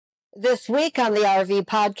This week on the RV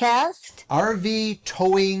podcast, RV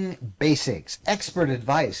towing basics, expert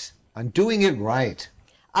advice on doing it right.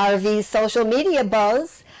 RV social media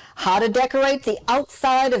buzz, how to decorate the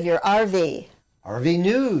outside of your RV. RV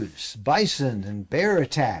news, bison and bear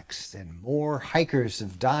attacks, and more hikers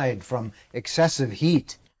have died from excessive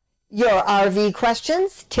heat. Your RV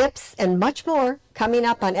questions, tips, and much more coming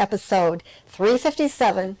up on episode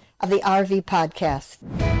 357 of the RV podcast.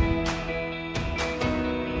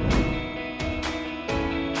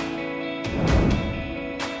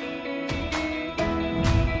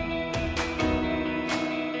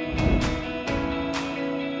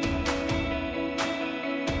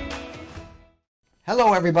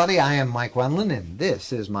 Hello everybody, I am Mike Wendland, and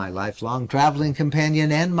this is my lifelong traveling companion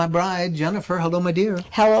and my bride, Jennifer. Hello, my dear.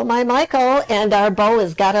 Hello, my Michael, and our Bo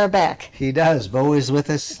has got our back. He does. Bo is with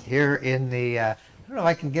us here in the, I don't know if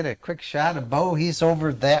I can get a quick shot of Bo. He's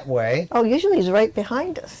over that way. Oh, usually he's right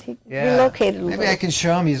behind us. He relocated a little. Maybe I can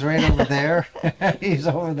show him. He's right over there. He's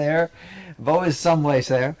over there. Bo is someplace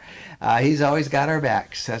there. He's always got our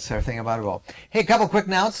backs. That's our thing about Bo. Hey, a couple quick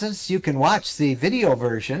announcements. You can watch the video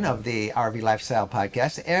version of the RV Lifestyle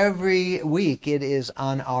podcast every week. It is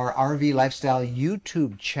on our RV Lifestyle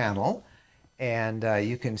YouTube channel, and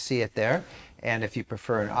you can see it there. And if you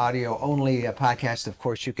prefer an audio-only podcast, of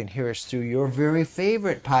course, you can hear us through your very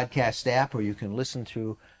favorite podcast app, or you can listen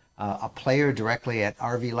through a player directly at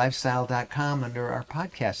rvlifestyle.com under our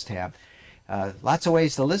podcast tab. Lots of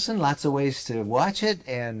ways to listen, lots of ways to watch it,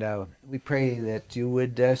 and we pray that you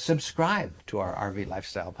would subscribe to our RV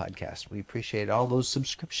Lifestyle podcast. We appreciate all those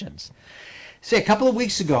subscriptions. See, a couple of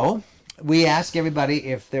weeks ago, we asked everybody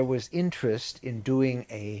if there was interest in doing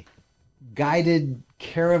a guided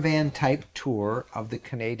caravan-type tour of the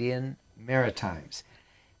Canadian Maritimes.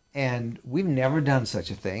 And we've never done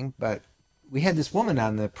such a thing, but we had this woman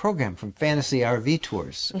on the program from Fantasy RV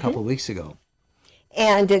Tours a couple of weeks ago.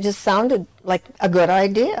 And it just sounded like a good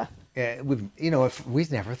idea. We've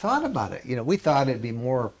never thought about it. We thought it'd be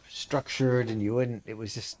more structured, and you wouldn't. It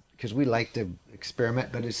was just because we like to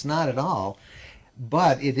experiment, but it's not at all.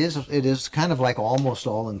 But it is kind of like almost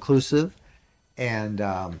all inclusive, and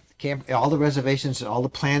all the reservations, all the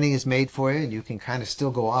planning is made for you, and you can kind of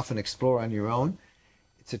still go off and explore on your own.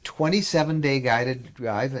 It's a 27-day guided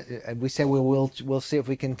drive, and we said we'll see if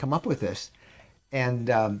we can come up with this. And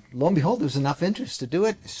lo and behold, there's enough interest to do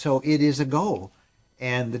it, so it is a go.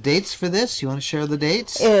 And the dates for this, you want to share the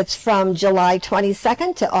dates? It's from July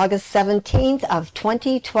 22nd to August 17th of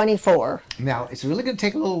 2024. Now, it's really going to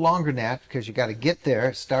take a little longer than that because you got to get there.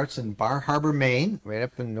 It starts in Bar Harbor, Maine, right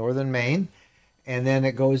up in northern Maine, and then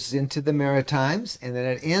it goes into the Maritimes, and then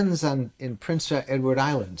it ends in Prince Edward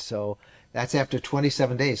Island. So that's after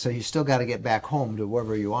 27 days. So you still got to get back home to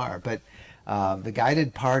wherever you are. But the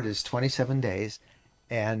guided part is 27 days,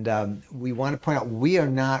 and we want to point out we are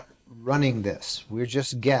not running this. We're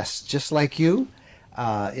just guests, just like you.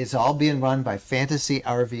 It's all being run by Fantasy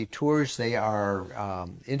RV Tours. They are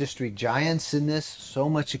industry giants in this, so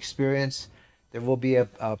much experience. There will be a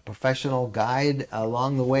professional guide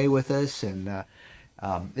along the way with us, and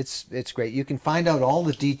it's great. You can find out all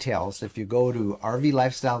the details if you go to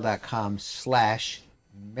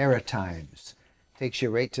rvlifestyle.com/maritimes. Takes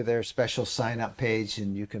you right to their special sign-up page,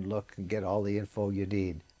 and you can look and get all the info you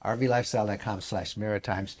need.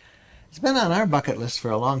 rvlifestyle.com/maritimes. It's been on our bucket list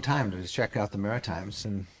for a long time to check out the Maritimes,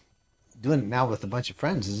 and doing it now with a bunch of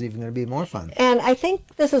friends is even going to be more fun. And I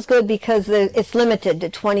think this is good because it's limited to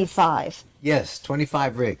 25. Yes,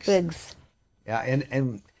 25 rigs. Yeah,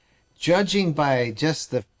 and judging by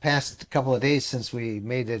just the past couple of days since we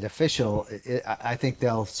made it official, I think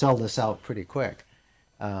they'll sell this out pretty quick.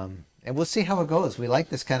 And we'll see how it goes. We like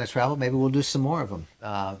this kind of travel. Maybe we'll do some more of them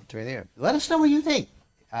during the year. Let us know what you think.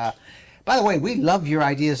 By the way, we love your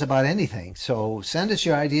ideas about anything. So send us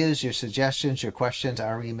your ideas, your suggestions, your questions.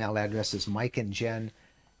 Our email address is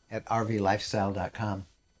mikeandjen@rvlifestyle.com.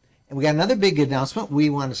 And we got another big announcement. We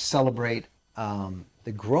want to celebrate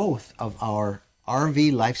the growth of our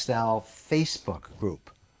RV Lifestyle Facebook group.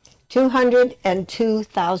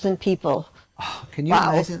 202,000 people. Oh, can you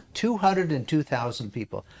imagine? 202,000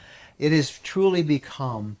 people. It has truly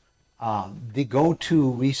become the go-to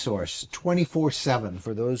resource 24/7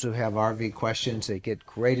 for those who have RV questions. They get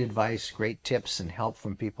great advice, great tips, and help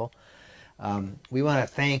from people. We want to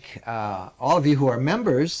thank all of you who are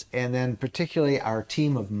members, and then particularly our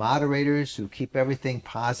team of moderators who keep everything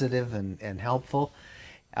positive and helpful.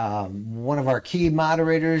 One of our key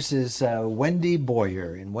moderators is Wendy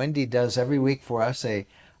Boyer, and Wendy does every week for us a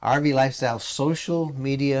RV Lifestyle social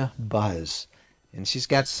media buzz. And she's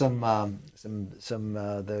got some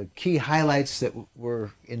the key highlights that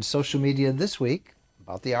were in social media this week.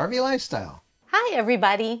 about the RV lifestyle. Hi,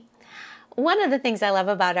 everybody. One of the things I love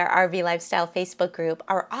about our RV Lifestyle Facebook group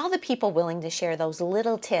are all the people willing to share those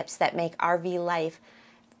little tips that make RV life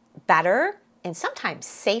better and sometimes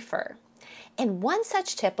safer. And one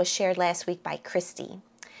such tip was shared last week by Christy.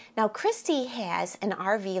 Now, Christy has an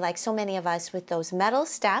RV like so many of us with those metal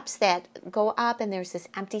steps that go up and there's this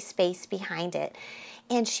empty space behind it.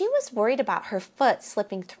 And she was worried about her foot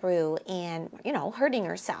slipping through and, hurting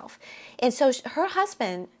herself. And so her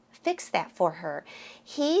husband fixed that for her.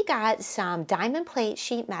 He got some diamond plate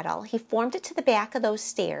sheet metal. He formed it to the back of those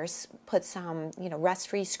stairs, put some,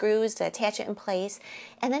 rust-free screws to attach it in place.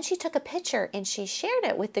 And then she took a picture and she shared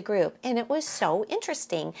it with the group. And it was so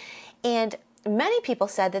interesting. And many people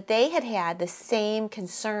said that they had the same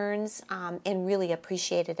concerns and really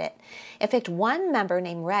appreciated it. In fact, one member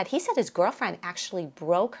named Red, he said his girlfriend actually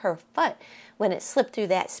broke her foot when it slipped through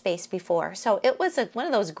that space before. So it was one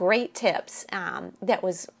of those great tips that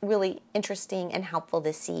was really interesting and helpful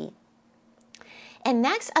to see. And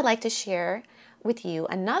next, I'd like to share with you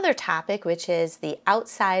another topic, which is the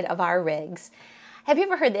outside of our rigs. Have you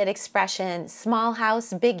ever heard that expression, small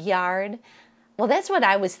house, big yard? Well, that's what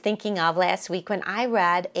I was thinking of last week when I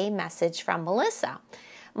read a message from Melissa.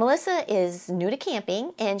 Melissa is new to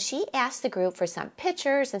camping, and she asked the group for some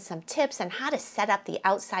pictures and some tips on how to set up the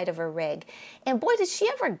outside of her rig. And boy, did she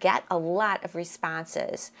ever get a lot of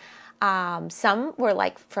responses. Some were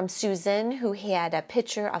like from Susan, who had a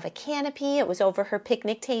picture of a canopy. It was over her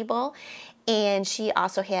picnic table. And she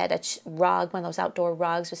also had a rug, one of those outdoor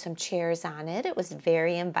rugs with some chairs on it. It was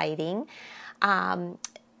very inviting.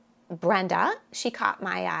 Brenda, she caught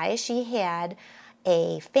my eye. She had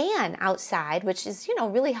a fan outside, which is,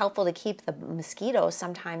 really helpful to keep the mosquitoes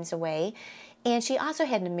sometimes away. And she also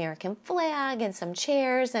had an American flag and some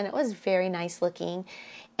chairs, and it was very nice looking.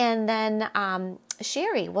 And then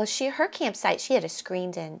Sherry, her campsite, she had a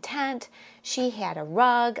screened-in tent. She had a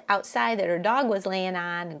rug outside that her dog was laying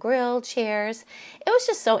on, grill, chairs. It was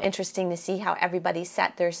just so interesting to see how everybody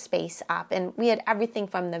set their space up. And we had everything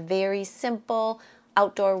from the very simple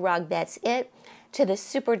outdoor rug, that's it, to the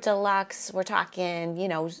super deluxe. We're talking,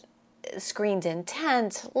 screened-in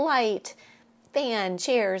tent, light, fan,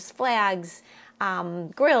 chairs, flags,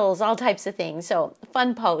 grills, all types of things. So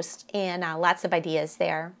fun post and lots of ideas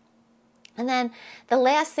there. And then the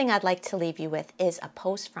last thing I'd like to leave you with is a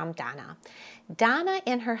post from Donna. Donna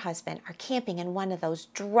and her husband are camping in one of those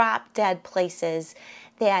drop-dead places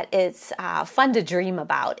that it's fun to dream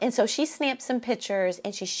about. And so she snapped some pictures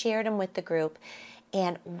and she shared them with the group.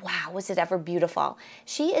 And wow, was it ever beautiful.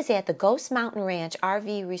 She is at the Ghost Mountain Ranch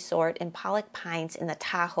RV Resort in Pollock Pines in the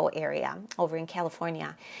Tahoe area over in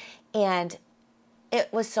California. And it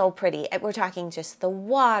was so pretty. We're talking just the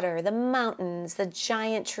water, the mountains, the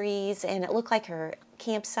giant trees, and it looked like her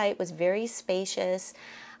campsite was very spacious.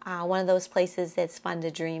 One of those places that's fun to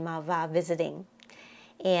dream of visiting.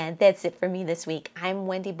 And that's it for me this week. I'm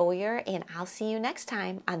Wendy Boyer, and I'll see you next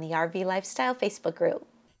time on the RV Lifestyle Facebook group.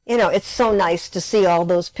 It's so nice to see all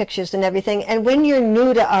those pictures and everything. And when you're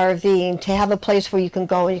new to RVing, to have a place where you can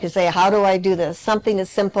go and you can say, how do I do this? Something as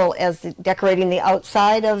simple as decorating the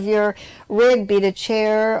outside of your rig, be it a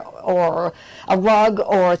chair or a rug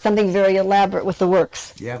or something very elaborate with the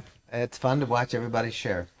works. Yeah, it's fun to watch everybody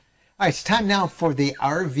share. All right, it's time now for the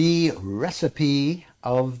RV recipe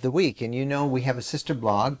of the week. And we have a sister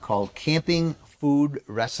blog called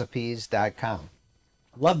campingfoodrecipes.com.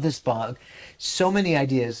 Love this blog. So many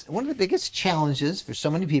ideas. One of the biggest challenges for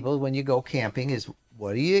so many people when you go camping is,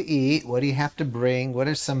 what do you eat? What do you have to bring? What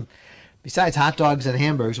are some, besides hot dogs and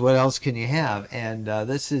hamburgers, what else can you have? And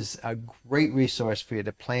this is a great resource for you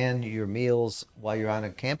to plan your meals while you're on a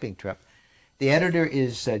camping trip. The editor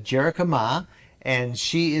is Jerica Ma, and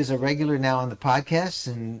she is a regular now on the podcast,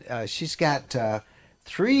 and she's got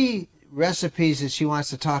 3 recipes that she wants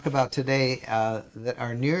to talk about today that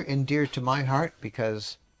are near and dear to my heart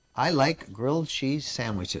because I like grilled cheese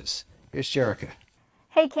sandwiches. Here's Jerica.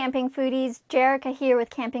 Hey camping foodies, Jerica here with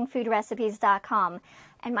campingfoodrecipes.com.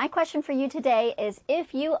 And my question for you today is,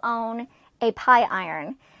 if you own a pie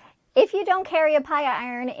iron, if you don't carry a pie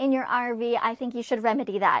iron in your RV, I think you should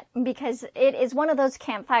remedy that because it is one of those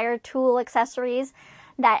campfire tool accessories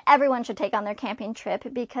that everyone should take on their camping trip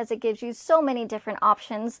because it gives you so many different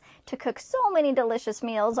options to cook so many delicious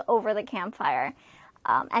meals over the campfire.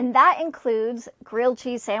 And that includes grilled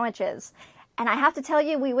cheese sandwiches. And I have to tell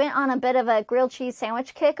you, we went on a bit of a grilled cheese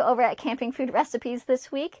sandwich kick over at Camping Food Recipes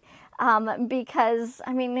this week because,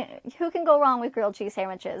 who can go wrong with grilled cheese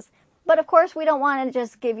sandwiches? But of course, we don't want to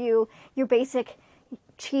just give you your basic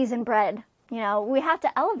cheese and bread. We have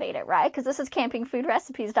to elevate it, right? Because this is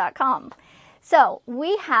campingfoodrecipes.com. So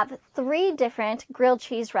we have 3 different grilled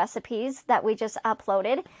cheese recipes that we just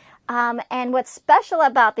uploaded. And what's special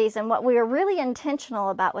about these and what we are really intentional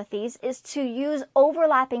about with these is to use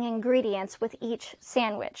overlapping ingredients with each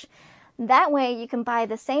sandwich. That way you can buy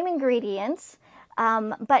the same ingredients,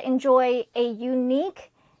 but enjoy a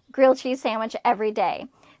unique grilled cheese sandwich every day.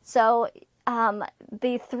 So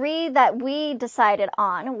the 3 that we decided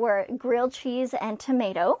on were grilled cheese and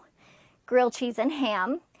tomato, grilled cheese and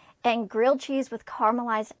ham, and grilled cheese with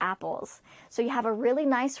caramelized apples. So you have a really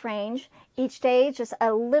nice range. Each day, just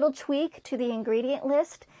a little tweak to the ingredient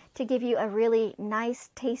list to give you a really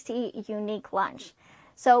nice, tasty, unique lunch.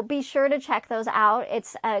 So be sure to check those out.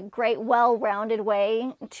 It's a great, well-rounded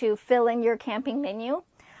way to fill in your camping menu.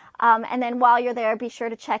 And then while you're there, be sure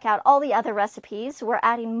to check out all the other recipes. We're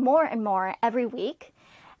adding more and more every week.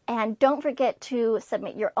 And don't forget to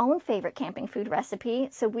submit your own favorite camping food recipe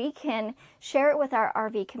so we can share it with our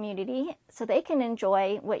RV community so they can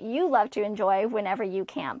enjoy what you love to enjoy whenever you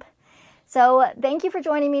camp. So thank you for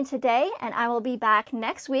joining me today, and I will be back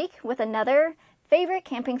next week with another favorite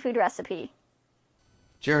camping food recipe.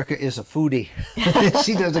 Jerica is a foodie.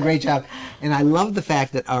 She does a great job. And I love the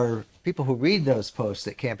fact that our people who read those posts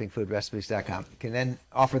at campingfoodrecipes.com can then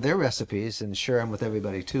offer their recipes and share them with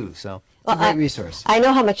everybody too. So it's a great resource. I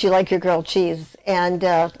know how much you like your grilled cheese, and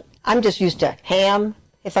I'm just used to ham,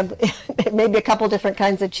 if I'm maybe a couple different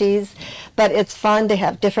kinds of cheese, but it's fun to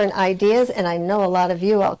have different ideas, and I know a lot of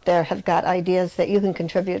you out there have got ideas that you can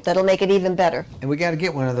contribute that'll make it even better. And we got to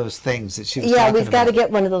get one of those things that she was talking about. Yeah, we've got to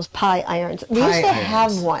get one of those pie irons. We used to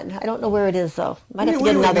have one. I don't know where it is though. Might have to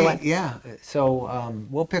get another one. Yeah, so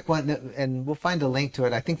we'll pick one and we'll find a link to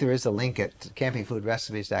it. I think there is a link at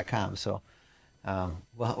campingfoodrecipes.com. So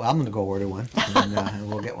well, I'm going to go order one, and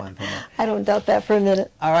we'll get one from her. I don't doubt that for a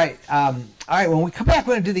minute. All right. When we come back,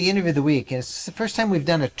 we're going to do the interview of the week. And it's the first time we've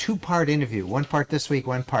done a 2-part interview. 1 part this week,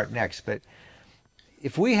 1 part next. But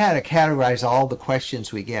if we had to categorize all the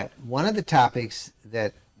questions we get, one of the topics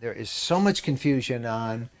that there is so much confusion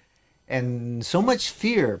on and so much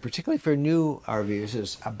fear, particularly for new RVers,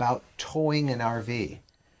 is about towing an RV.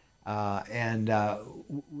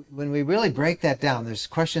 When we really break that down, there's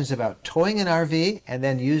questions about towing an RV and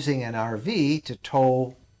then using an RV to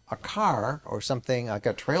tow a car or something like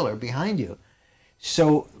a trailer behind you.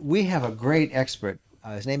 So we have a great expert.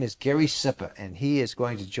 His name is Gary Sippa, and he is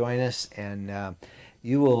going to join us, and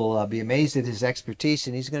you will be amazed at his expertise,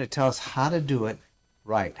 and he's going to tell us how to do it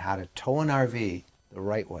right, how to tow an RV the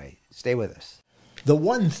right way. Stay with us. The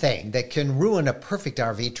one thing that can ruin a perfect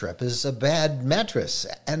RV trip is a bad mattress.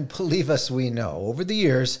 And believe us, we know. Over the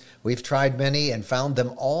years, we've tried many and found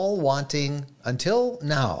them all wanting until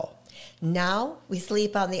now. Now we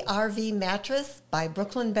sleep on the RV mattress by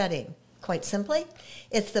Brooklyn Bedding. Quite simply,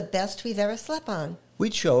 it's the best we've ever slept on.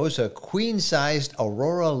 We chose a queen-sized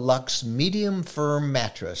Aurora Luxe medium firm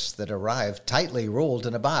mattress that arrived tightly rolled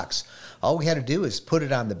in a box. All we had to do is put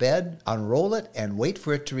it on the bed, unroll it, and wait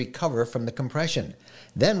for it to recover from the compression.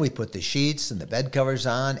 Then we put the sheets and the bed covers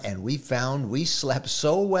on, and we found we slept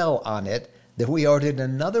so well on it that we ordered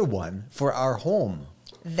another one for our home.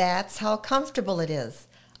 That's how comfortable it is.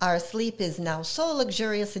 Our sleep is now so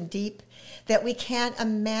luxurious and deep that we can't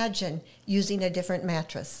imagine using a different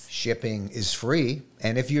mattress. Shipping is free,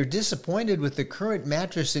 and if you're disappointed with the current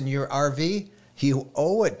mattress in your RV, you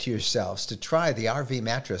owe it to yourselves to try the RV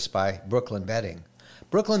mattress by Brooklyn Bedding.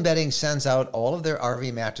 Brooklyn Bedding sends out all of their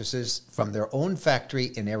RV mattresses from their own factory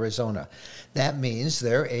in Arizona. That means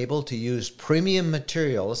they're able to use premium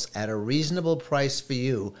materials at a reasonable price for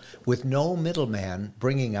you with no middleman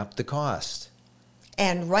bringing up the cost.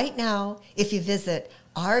 And right now, if you visit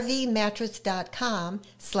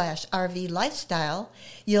rvmattress.com/rvlifestyle,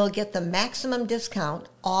 you'll get the maximum discount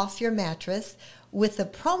off your mattress with the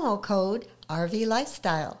promo code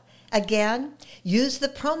RVLifestyle. Again, use the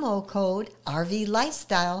promo code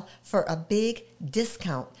RVLifestyle for a big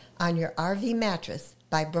discount on your RV mattress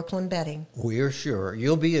by Brooklyn Bedding. We're sure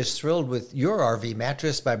you'll be as thrilled with your RV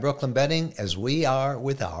mattress by Brooklyn Bedding as we are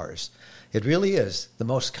with ours. It really is the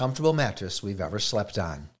most comfortable mattress we've ever slept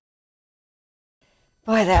on.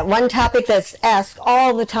 Boy, that one topic that's asked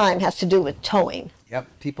all the time has to do with towing. Yep,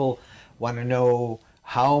 people want to know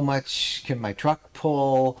how much can my truck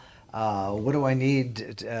pull, what do I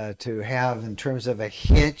need to have in terms of a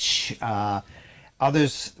hitch.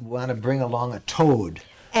 Others want to bring along a toad.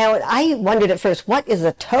 And I wondered at first, what is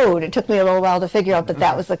a toad? It took me a little while to figure out that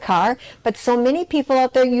that was a car. But so many people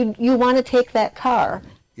out there, you want to take that car.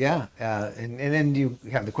 Yeah, and then you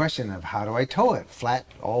have the question of how do I tow it? Flat,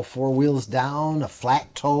 all 4 wheels down, a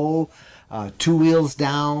flat tow, 2 wheels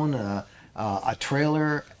down, a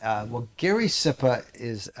trailer. Well, Gary Sipa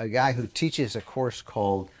is a guy who teaches a course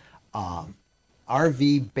called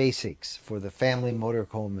RV Basics for the Family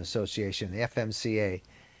Motorhome Association, the FMCA.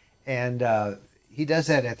 And he does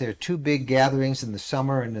that at their two big gatherings in the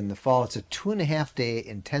summer and in the fall. It's a 2.5-day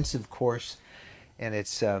intensive course, and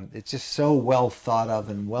it's just so well thought of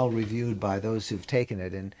and well reviewed by those who've taken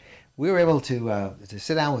it. And we were able to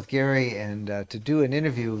sit down with Gary and to do an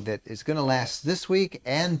interview that is going to last this week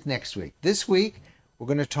and next week. This week, we're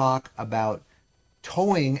going to talk about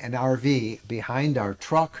towing an RV behind our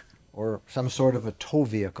truck or some sort of a tow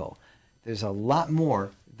vehicle. There's a lot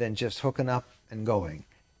more than just hooking up and going.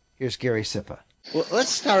 Here's Gary Sipa. Well, let's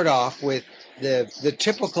start off with the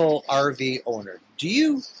typical RV owner. Do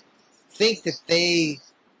you think that they,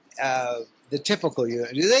 the typical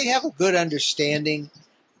user, do they have a good understanding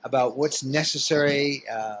about what's necessary,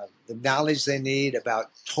 the knowledge they need about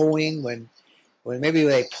towing when maybe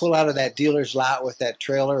they pull out of that dealer's lot with that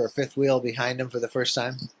trailer or fifth wheel behind them for the first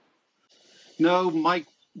time? No, Mike,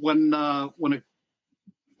 when a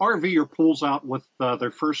RVer pulls out with their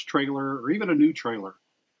first trailer or even a new trailer,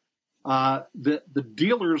 the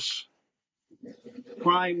dealer's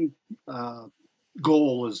prime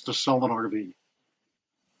goal is to sell an RV.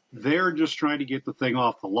 They're just trying to get the thing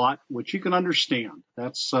off the lot, which you can understand.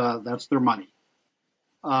 That's their money.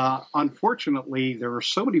 Unfortunately, there are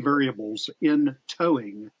so many variables in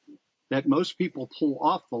towing that most people pull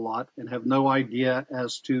off the lot and have no idea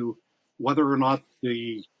as to whether or not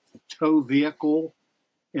the tow vehicle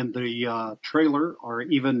and the trailer are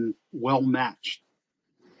even well matched.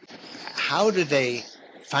 How do they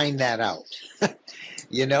find that out?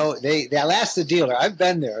 You know, they'll ask the dealer. I've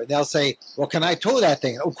been there. They'll say, well, can I tow that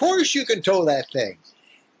thing? Of course you can tow that thing.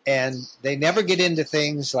 And they never get into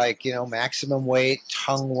things like, you know, maximum weight,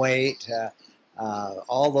 tongue weight,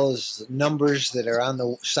 all those numbers that are on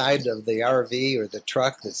the side of the RV or the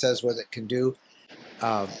truck that says what it can do.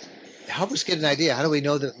 Help us get an idea. How do we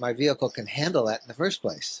know that my vehicle can handle that in the first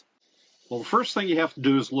place? Well, the first thing you have to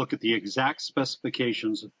do is look at the exact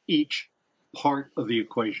specifications of each part of the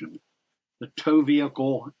equation, the tow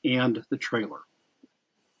vehicle and the trailer.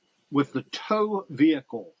 With the tow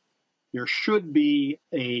vehicle, there should be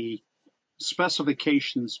a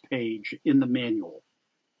specifications page in the manual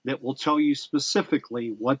that will tell you specifically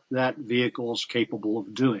what that vehicle is capable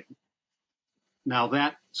of doing. Now,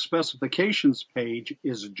 that specifications page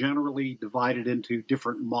is generally divided into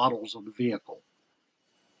different models of the vehicle.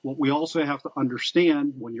 What we also have to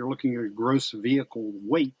understand when you're looking at gross vehicle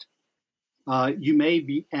weight, you may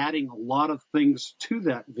be adding a lot of things to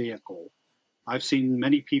that vehicle. I've seen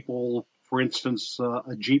many people, for instance,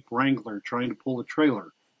 a Jeep Wrangler trying to pull a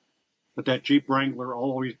trailer, but that Jeep Wrangler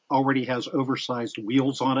already has oversized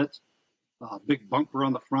wheels on it, a big bumper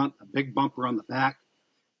on the front, a big bumper on the back,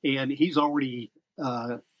 and he's already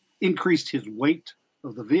increased his weight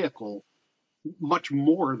of the vehicle much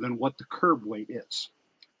more than what the curb weight is.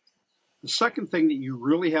 The second thing that you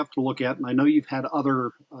really have to look at, and I know you've had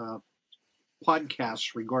other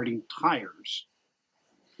podcasts regarding tires,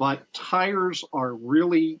 but tires are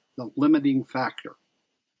really the limiting factor.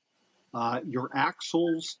 Your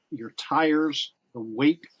axles, your tires, the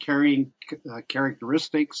weight carrying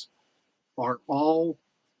characteristics are all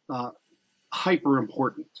hyper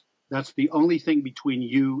important. That's the only thing between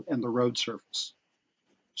you and the road surface.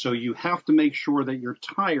 So you have to make sure that your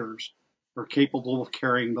tires are capable of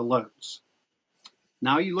carrying the loads.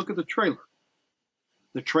 Now you look at the trailer.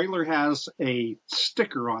 The trailer has a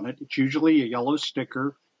sticker on it. It's usually a yellow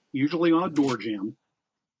sticker, usually on a door jamb,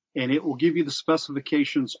 and it will give you the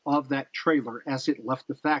specifications of that trailer as it left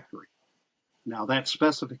the factory. Now that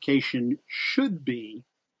specification should be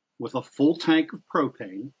with a full tank of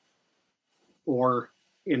propane, or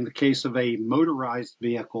in the case of a motorized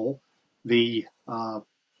vehicle, the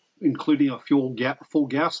including a full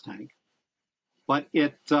gas tank. But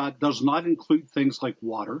it does not include things like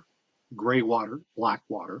water, gray water, black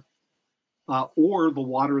water, or the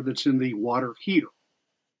water that's in the water heater.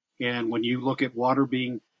 And when you look at water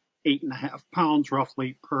being 8.5 pounds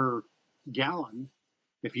roughly per gallon,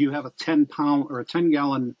 if you have a 10-pound or a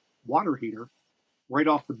 10-gallon water heater, right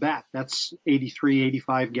off the bat, that's 83,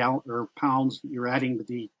 85 pounds that you're adding to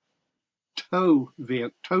the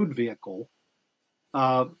towed vehicle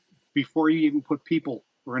before you even put people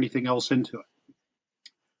or anything else into it.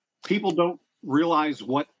 People don't realize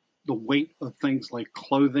what the weight of things like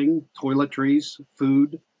clothing, toiletries,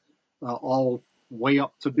 food, all weigh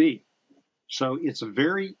up to be. So it's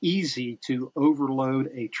very easy to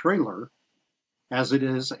overload a trailer as it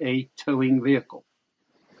is a towing vehicle.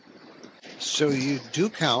 So you do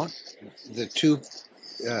count the two.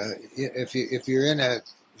 If you're in a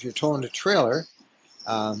if you're towing a trailer,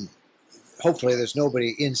 hopefully there's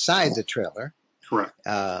nobody inside the trailer. Correct.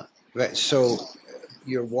 Right. So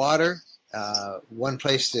your water, one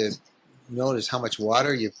place to note is how much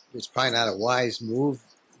water. It's probably not a wise move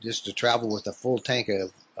just to travel with a full tank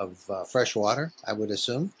of fresh water, I would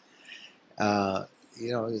assume.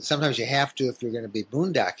 Sometimes you have to if you're going to be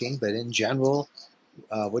boondocking, but in general,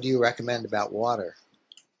 what do you recommend about water?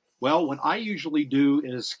 Well, what I usually do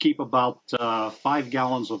is keep about 5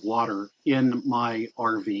 gallons of water in my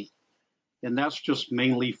RV. And that's just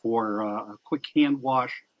mainly for a quick hand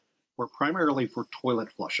wash or primarily for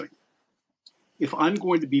toilet flushing. If I'm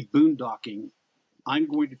going to be boondocking, I'm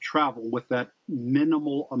going to travel with that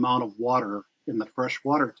minimal amount of water in the fresh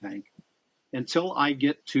water tank until I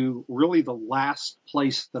get to really the last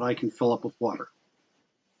place that I can fill up with water.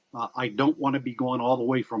 I don't want to be going all the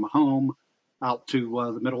way from home out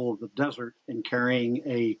to the middle of the desert and carrying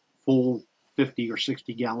a full 50 or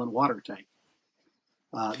 60 gallon water tank.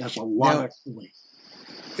 That's a lot of weight.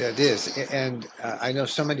 It is. And I know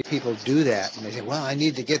so many people do that and they say, well, I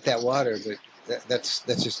need to get that water, but that's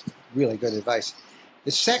just really good advice.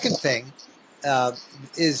 The second thing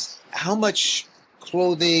is how much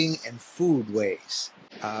clothing and food weighs.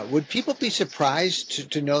 Would people be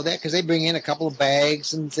surprised to know that? Because they bring in a couple of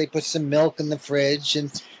bags and they put some milk in the fridge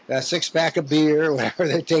and a 6-pack of beer or whatever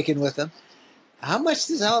they're taking with them. How much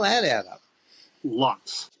does all that add up?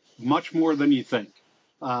 Lots. Much more than you think.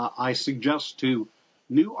 I suggest to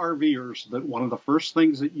new RVers that one of the first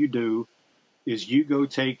things that you do is you go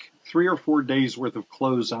take 3 or 4 days worth of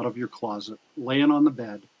clothes out of your closet, lay it on the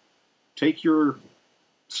bed, take your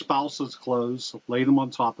spouse's clothes, lay them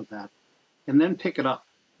on top of that, and then pick it up.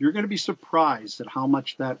 You're going to be surprised at how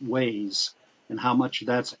much that weighs and how much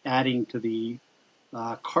that's adding to the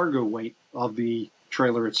cargo weight of the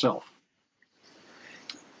trailer itself.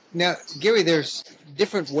 Now, Gary, there's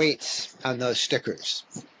different weights on those stickers.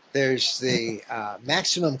 There's the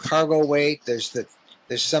maximum cargo weight. There's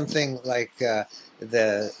something like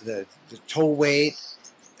the tow weight.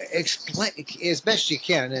 Explain as best you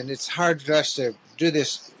can, and it's hard for us to do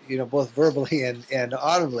this, both verbally and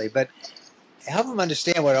audibly. But help them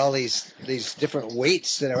understand what all these different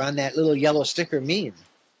weights that are on that little yellow sticker mean.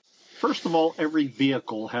 First of all, every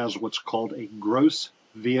vehicle has what's called a gross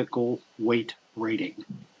vehicle weight rating.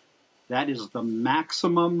 That is the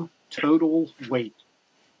maximum total weight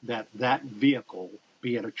that vehicle,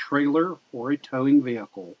 be it a trailer or a towing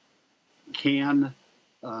vehicle, can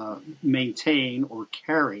maintain or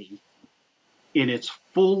carry in its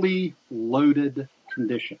fully loaded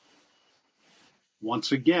condition.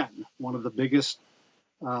 Once again, one of the biggest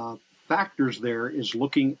factors there is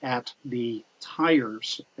looking at the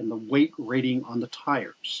tires and the weight rating on the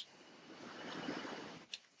tires.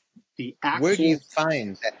 The axle, where do you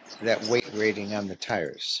find that weight rating on the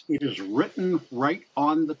tires? It is written right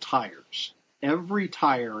on the tires. Every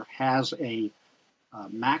tire has a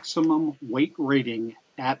maximum weight rating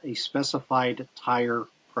at a specified tire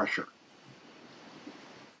pressure.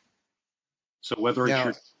 So whether it's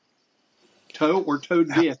your tow or towed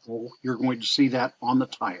vehicle, you're going to see that on the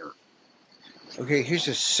tire. Okay, here's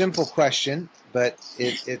a simple question, but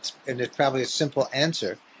it's probably a simple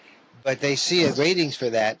answer. But they see ratings for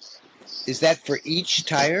that. Is that for each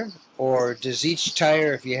tire, or does each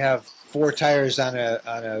tire, if you have 4 tires on a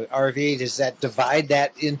RV, does that divide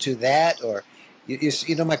that into that? Or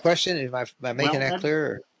you know my question? Am I making that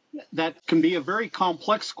clear? That can be a very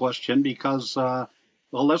complex question because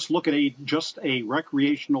let's look at just a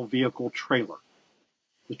recreational vehicle trailer.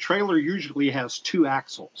 The trailer usually has 2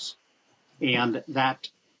 axles, and that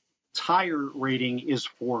tire rating is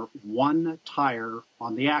for 1 tire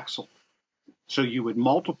on the axle. So you would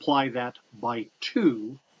multiply that by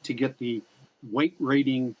 2 to get the weight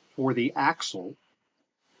rating for the axle,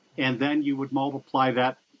 and then you would multiply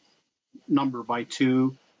that number by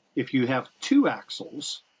 2 if you have 2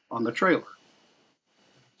 axles on the trailer.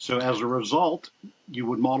 So as a result, you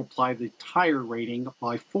would multiply the tire rating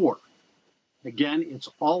by 4. Again, it's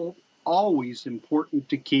always important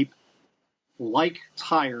to keep like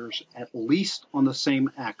tires at least on the same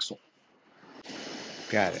axle.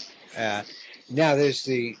 Got it. Now, there's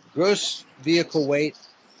the gross vehicle weight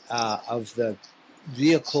of the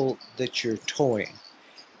vehicle that you're towing.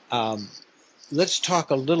 Let's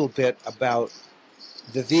talk a little bit about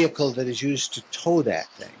the vehicle that is used to tow that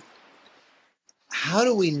thing. How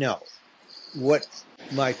do we know what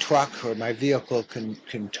my truck or my vehicle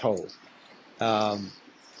can tow?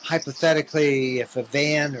 Hypothetically, if a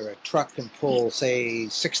van or a truck can pull, say,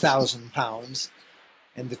 6,000 pounds,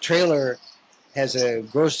 and the trailer has a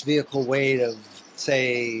gross vehicle weight of,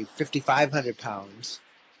 say, 5,500 pounds,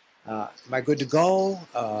 Am I good to go?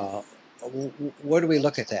 Where do we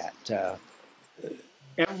look at that?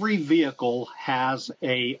 Every vehicle has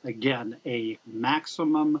a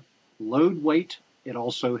maximum load weight. It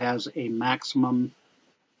also has a maximum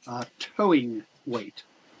towing weight.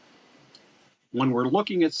 When we're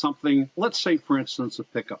looking at something, let's say, for instance, a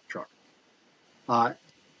pickup truck, a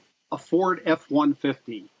Ford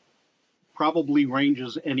F-150 probably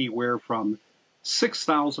ranges anywhere from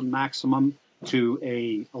 6,000 maximum to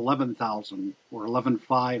a 11,000 or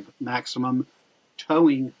 11.5 maximum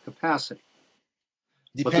towing capacity.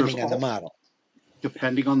 Depending on the model.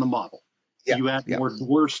 Depending on the model. Yeah, You add more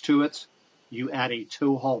doors to it. You add a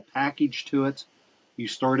tow haul package to it. You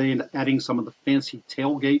start adding some of the fancy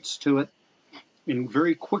tailgates to it. And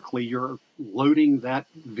very quickly, you're loading that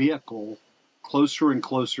vehicle closer and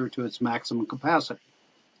closer to its maximum capacity.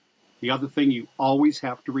 The other thing you always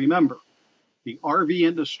have to remember, the RV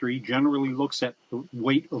industry generally looks at the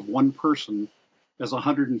weight of one person as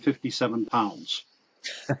 157 pounds.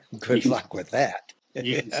 Good luck with that.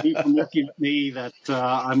 You can see from looking at me that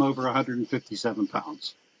I'm over 157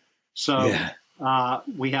 pounds. So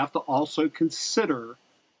we have to also consider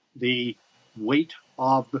the weight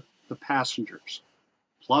of the passengers,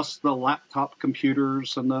 plus the laptop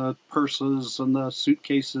computers and the purses and the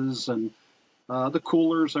suitcases and the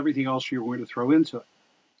coolers, everything else you're going to throw into it.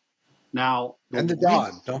 Now, and the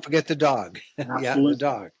dog. Don't forget the dog. Yeah, the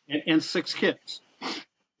dog. And 6 kids.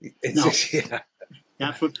 Yeah.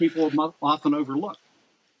 That's what people often overlook.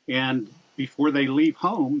 And before they leave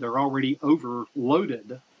home, they're already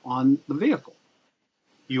overloaded on the vehicle.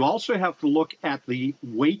 You also have to look at the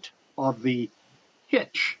weight of the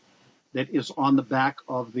hitch that is on the back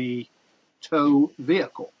of the tow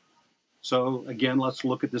vehicle. So again, let's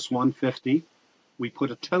look at this 150. We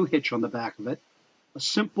put a tow hitch on the back of it. A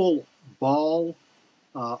simple ball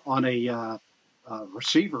on a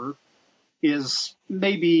receiver is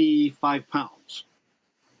maybe 5 pounds.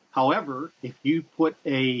 However, if you put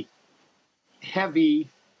a heavy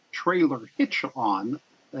trailer hitch on,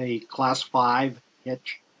 a class 5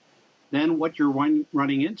 hitch, then what you're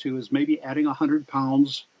running into is maybe adding 100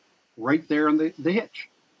 pounds right there in the hitch.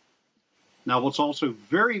 Now, what's also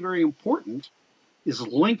very, very important is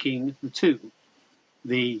linking the two,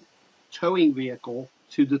 the towing vehicle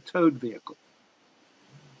to the towed vehicle.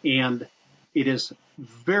 And it is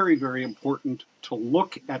very, very important to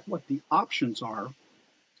look at what the options are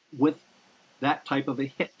with that type of a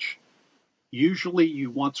hitch. Usually you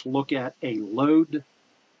want to look at a load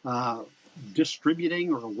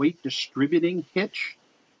distributing or a weight distributing hitch.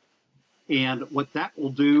 And what that will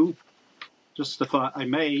do, just if I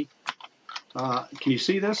may, can you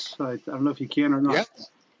see this? I don't know if you can or not. Yep.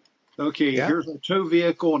 Okay, here's our tow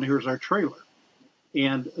vehicle and here's our trailer.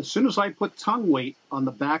 And as soon as I put tongue weight on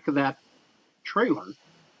the back of that trailer,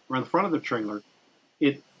 or on the front of the trailer,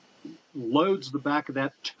 it loads the back of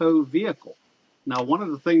that tow vehicle. Now, one of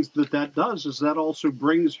the things that does is that also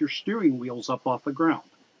brings your steering wheels up off the ground.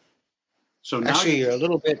 So now actually, you're a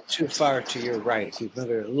little bit too far to your right. If you move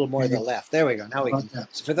it a little more to the left. There we go. Now we can.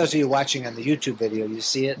 So for those of you watching on the YouTube video, you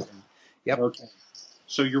see it. Yep. Okay.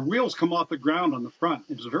 So your wheels come off the ground on the front.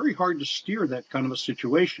 It's very hard to steer that kind of a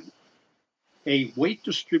situation. A weight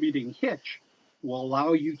distributing hitch will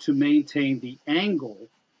allow you to maintain the angle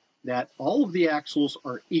that all of the axles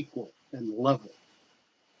are equal and level.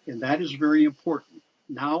 And that is very important.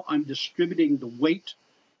 Now I'm distributing the weight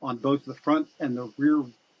on both the front and the rear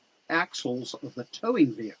axles of the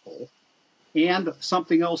towing vehicle. And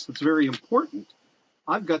something else that's very important,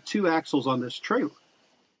 I've got 2 axles on this trailer.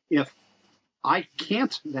 If I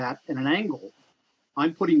cant that at an angle,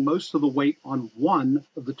 I'm putting most of the weight on one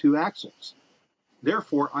of the 2 axles.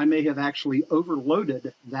 Therefore, I may have actually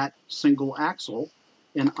overloaded that single axle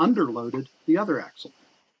and underloaded the other axle.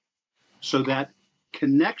 So that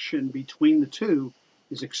connection between the two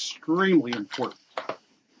is extremely important.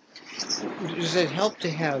 Does it help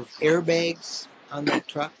to have airbags on that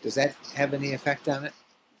truck? Does that have any effect on it?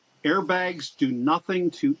 Airbags do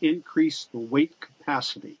nothing to increase the weight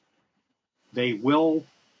capacity. They will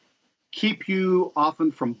keep you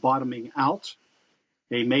often from bottoming out.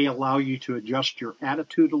 They may allow you to adjust your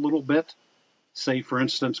attitude a little bit. Say, for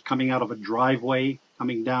instance, coming out of a driveway,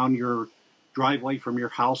 coming down your driveway from your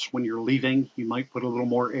house when you're leaving, you might put a little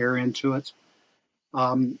more air into it.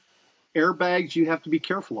 Airbags you have to be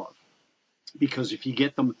careful of, because if you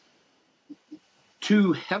get them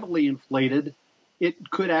too heavily inflated, it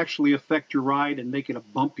could actually affect your ride and make it a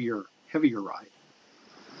bumpier, heavier ride.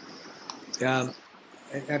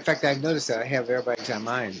 In fact, I've noticed that I have airbags on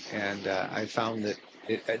mine, and I found that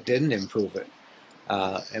it didn't improve it.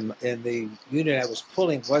 And the unit I was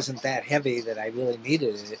pulling wasn't that heavy that I really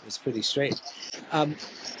needed it. It was pretty straight. Um,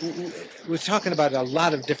 we're talking about a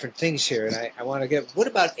lot of different things here, and I want to get. What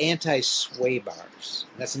about anti-sway bars?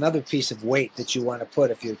 That's another piece of weight that you want to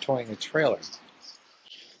put if you're towing a trailer.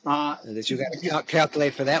 That you got to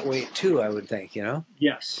calculate for that weight too, I would think.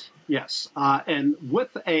 Yes, yes. And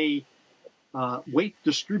with a weight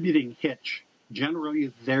distributing hitch,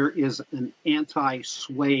 generally there is an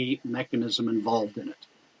anti-sway mechanism involved in it.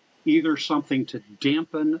 Either something to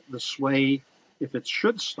dampen the sway if it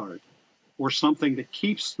should start, or something that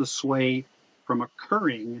keeps the sway from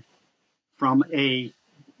occurring from a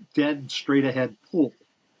dead straight ahead pull.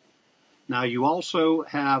 Now you also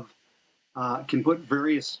have can put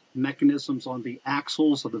various mechanisms on the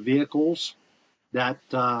axles of the vehicles that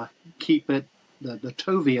keep the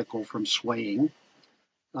tow vehicle from swaying.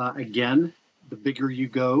 Again, the bigger you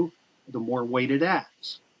go, the more weight it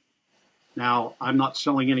adds. Now, I'm not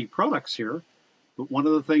selling any products here, but one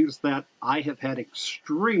of the things that I have had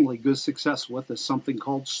extremely good success with is something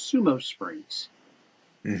called Sumo Springs.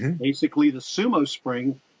 Mm-hmm. Basically, the Sumo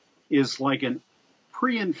Spring is like an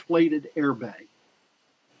pre-inflated airbag.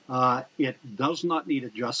 It does not need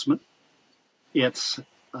adjustment. It's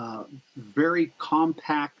very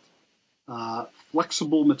compact,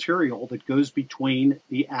 flexible material that goes between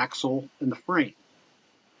the axle and the frame.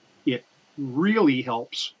 It really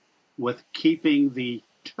helps with keeping the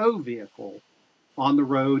tow vehicle on the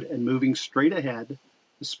road and moving straight ahead,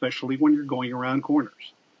 especially when you're going around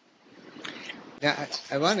corners. Now,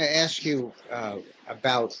 I want to ask you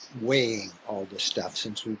about weighing all this stuff,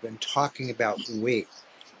 since we've been talking about weight.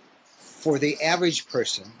 For the average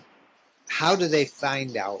person, how do they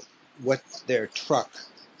find out what their truck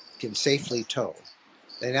can safely tow?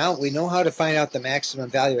 And we know how to find out the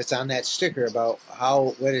maximum value. It's on that sticker about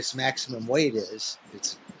what its maximum weight is.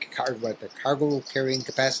 It's the cargo carrying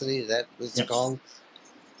capacity, is that what it's called?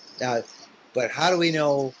 But how do we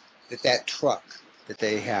know that truck that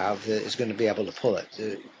they have is going to be able to pull it?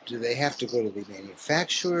 Do they have to go to the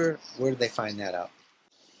manufacturer? Where do they find that out?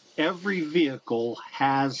 Every vehicle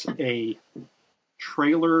has a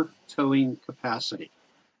trailer towing capacity.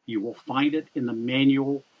 You will find it in the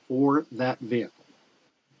manual for that vehicle.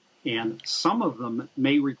 And some of them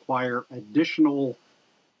may require additional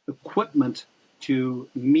equipment to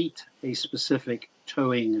meet a specific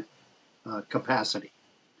towing capacity,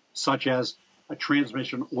 such as a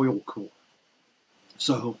transmission oil cooler.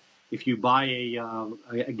 So if you buy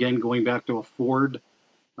again, going back to a Ford,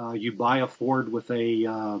 you buy a Ford with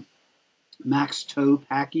a max tow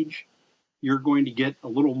package, you're going to get a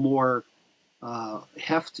little more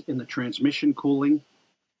heft in the transmission cooling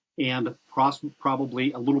and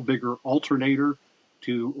probably a little bigger alternator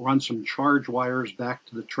to run some charge wires back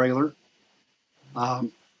to the trailer.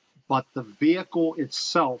 But the vehicle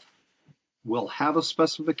itself will have a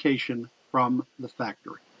specification from the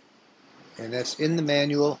factory. And that's in the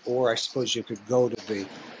manual, or I suppose you could go to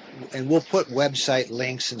and we'll put website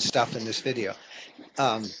links and stuff in this video.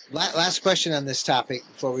 Last question on this topic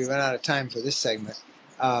before we run out of time for this segment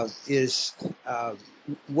is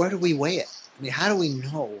where do we weigh it? I mean, how do we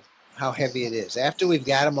know how heavy it is? After we've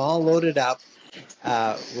got them all loaded up,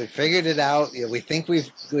 we figured it out. We think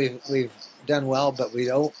we've done well, but we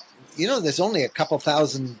don't. There's only a couple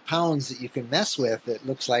thousand pounds that you can mess with. It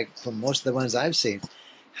looks like from most of the ones I've seen.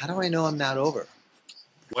 How do I know I'm not over?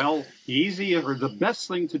 Well, the best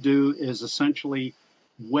thing to do is essentially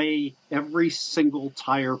weigh every single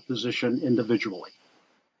tire position individually.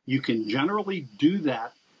 You can generally do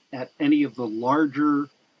that at any of the larger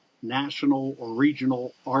national or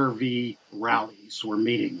regional RV rallies or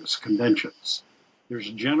meetings, conventions. There's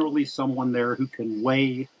generally someone there who can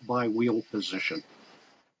weigh by wheel position.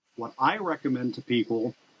 What I recommend to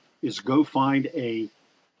people is go find a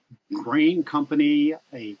grain company,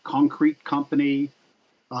 a concrete company,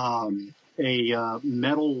 a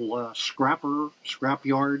metal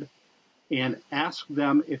scrapyard, and ask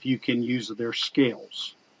them if you can use their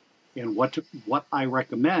scales. And what I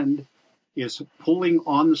recommend is pulling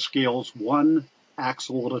on the scales one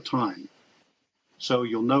axle at a time. So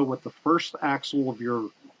you'll know what the first axle of your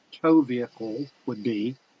tow vehicle would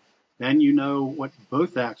be. Then you know what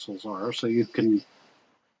both axles are, so you can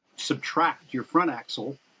subtract your front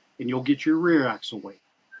axle and you'll get your rear axle weight.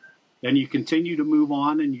 Then you continue to move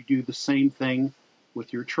on and you do the same thing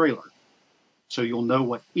with your trailer. So you'll know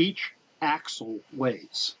what each axle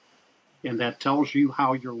weighs. And that tells you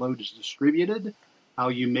how your load is distributed, how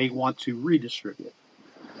you may want to redistribute.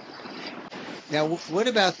 Now, what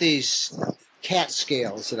about these cat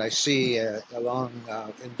scales that I see along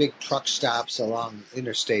in big truck stops along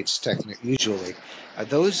interstates, usually. Are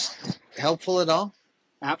those helpful at all?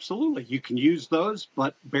 Absolutely. You can use those,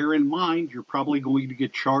 but bear in mind you're probably going to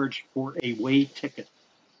get charged for a weigh ticket.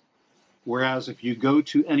 Whereas if you go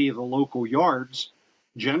to any of the local yards,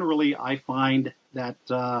 generally I find that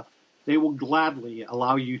they will gladly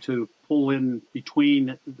allow you to pull in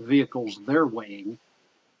between the vehicles they're weighing.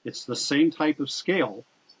 It's the same type of scale.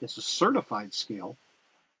 It's a certified scale,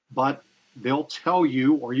 but they'll tell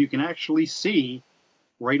you, or you can actually see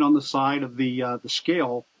right on the side of the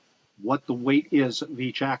scale what the weight is of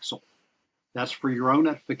each axle. That's for your own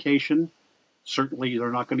edification. Certainly,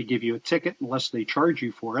 they're not going to give you a ticket unless they charge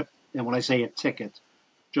you for it. And when I say a ticket,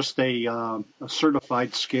 just a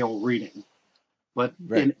certified scale reading. But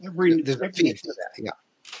Right. in every There's a fee for that.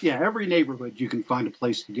 Yeah. every neighborhood you can find a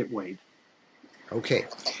place to get weighed. Okay.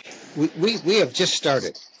 We have just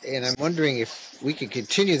started, and I'm wondering if we can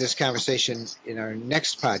continue this conversation in our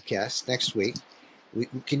next podcast next week.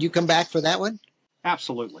 Can you come back for that one?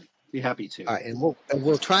 Absolutely, be happy to. All right, and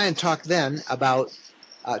we'll try and talk then about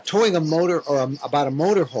towing a motor or about a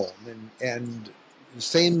motorhome, and the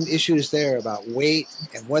same issues there about weight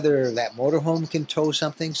and whether that motorhome can tow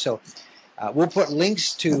something. So we'll put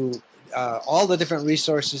links to all the different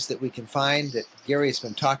resources that we can find that Gary has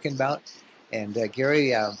been talking about. And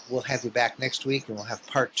Gary, we'll have you back next week, and we'll have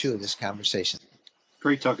part 2 of this conversation.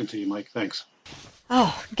 Great talking to you, Mike. Thanks.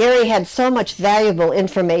 Oh, Gary had so much valuable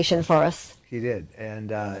information for us. He did.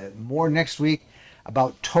 And more next week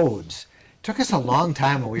about toads. It took us a long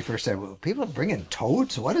time when we first said, well, people bring in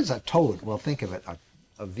toads? What is a toad? Well, think of it.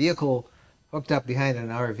 A vehicle hooked up behind an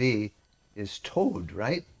RV is towed,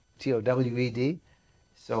 right? Towed.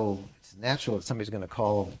 So it's natural that somebody's going to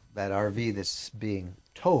call that RV that's being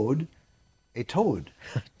towed a toad.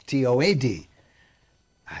 Toad.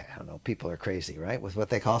 I don't know. People are crazy, right, with what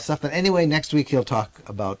they call stuff. But anyway, next week he'll talk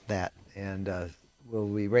about that. And we'll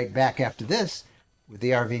be right back after this with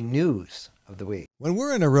the RV news of the week. When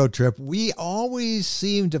we're on a road trip, we always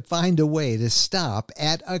seem to find a way to stop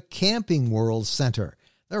at a Camping World center.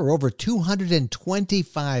 There are over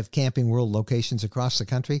 225 Camping World locations across the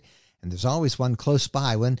country, and there's always one close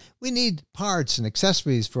by when we need parts and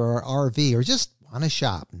accessories for our RV or just want to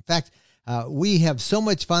shop. In fact, we have so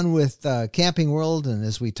much fun with Camping World, and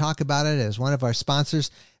as we talk about it as one of our sponsors,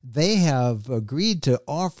 they have agreed to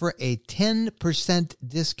offer a 10%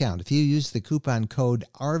 discount if you use the coupon code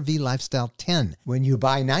RVLifestyle10 when you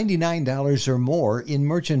buy $99 or more in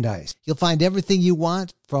merchandise. You'll find everything you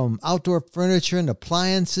want, from outdoor furniture and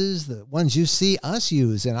appliances, the ones you see us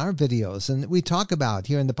use in our videos and that we talk about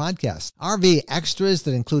here in the podcast. RV extras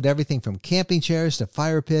that include everything from camping chairs to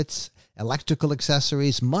fire pits, electrical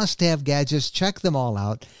accessories, must-have gadgets. Check them all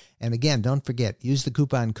out. And again, don't forget, use the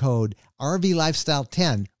coupon code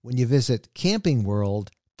RVLifestyle10 when you visit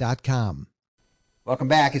campingworld.com. Welcome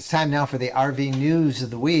back. It's time now for the RV news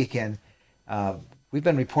of the week. And we've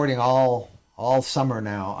been reporting all summer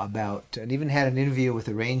now about, and even had an interview with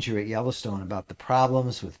a ranger at Yellowstone about the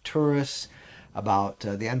problems with tourists, about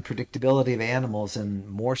the unpredictability of animals, and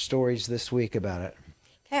more stories this week about it.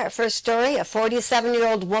 Our first story, a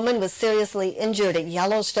 47-year-old woman was seriously injured at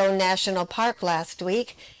Yellowstone National Park last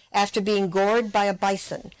week after being gored by a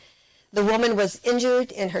bison. The woman was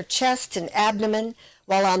injured in her chest and abdomen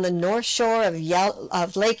while on the north shore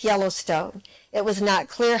of Lake Yellowstone. It was not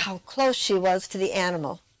clear how close she was to the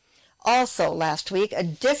animal. Also last week, a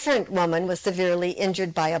different woman was severely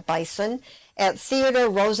injured by a bison at Theodore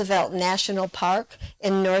Roosevelt National Park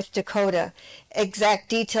in North Dakota. Exact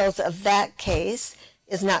details of that case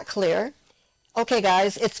is not clear. Okay,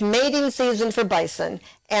 guys, it's mating season for bison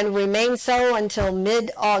and remains so until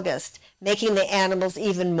mid-August, making the animals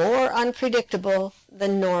even more unpredictable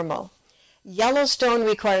than normal. Yellowstone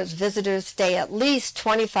requires visitors stay at least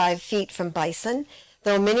 25 feet from bison,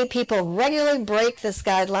 though many people regularly break this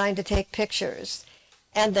guideline to take pictures.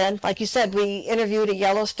 And then, like you said, we interviewed a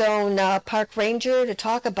Yellowstone park ranger to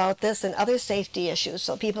talk about this and other safety issues,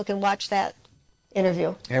 so people can watch that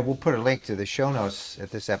interview. And we'll put a link to the show notes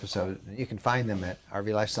at this episode. You can find them at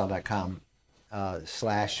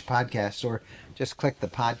rvlifestyle.com/podcast, or just click the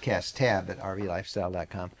podcast tab at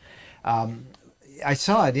rvlifestyle.com. I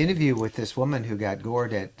saw an interview with this woman who got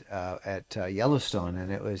gored at Yellowstone,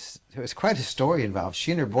 and it was quite a story involved.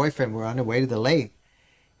 She and her boyfriend were on their way to the lake,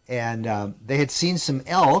 and they had seen some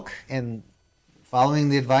elk, and following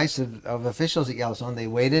the advice of officials at Yellowstone, they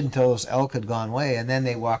waited until those elk had gone away, and then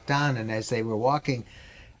they walked on. And as they were walking,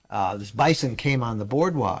 this bison came on the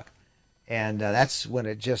boardwalk, and that's when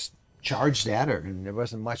it just charged at her, and there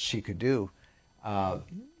wasn't much she could do.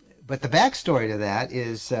 But the backstory to that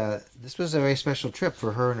is this was a very special trip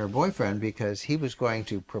for her and her boyfriend because he was going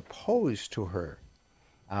to propose to her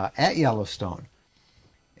at Yellowstone.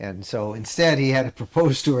 And so instead he had to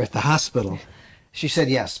propose to her at the hospital. She said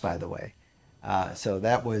yes, by the way. So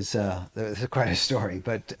that was quite a story.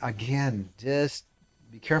 But again, just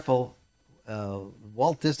be careful.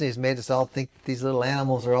 Walt Disney has made us all think these little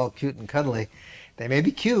animals are all cute and cuddly. They may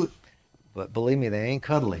be cute, but believe me, they ain't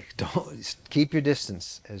cuddly. Don't keep your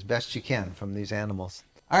distance as best you can from these animals.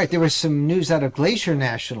 All right, there was some news out of Glacier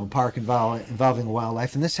National Park involving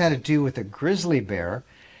wildlife, and this had to do with a grizzly bear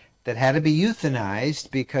that had to be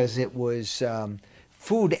euthanized because it was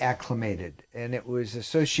food acclimated, and it was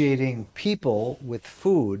associating people with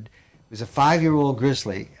food. It was a 5-year-old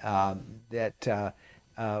grizzly that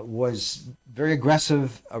was very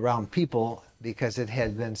aggressive around people because it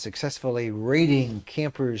had been successfully raiding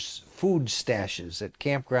campers' food stashes at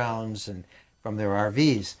campgrounds and from their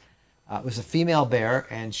RVs. It was a female bear,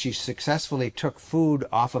 and she successfully took food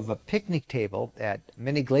off of a picnic table at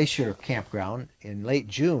Many Glacier Campground in late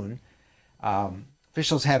June.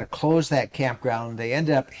 Officials had to close that campground. They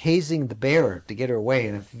ended up hazing the bear to get her away.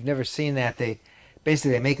 And if you've never seen that, they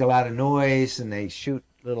make a lot of noise and they shoot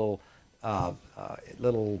little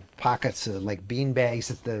pockets of like bean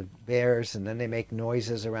bags at the bears, and then they make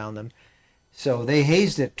noises around them. So they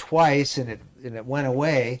hazed it twice, and it went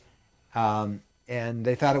away. And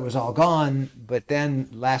they thought it was all gone, but then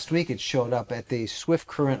last week it showed up at the Swift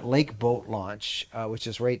Current Lake boat launch, which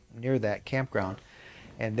is right near that campground.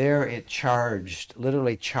 And there it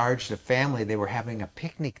literally charged a family. They were having a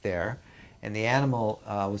picnic there, and the animal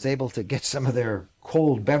was able to get some of their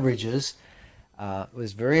cold beverages. It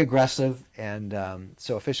was very aggressive, and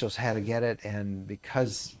so officials had to get it. And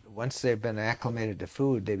because once they've been acclimated to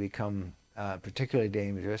food, they become particularly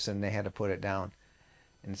dangerous, and they had to put it down.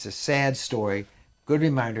 And it's a sad story. Good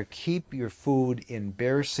reminder, keep your food in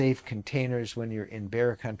bear-safe containers when you're in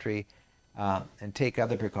bear country, and take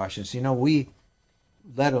other precautions. You know, we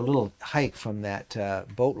led a little hike from that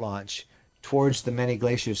boat launch towards the Many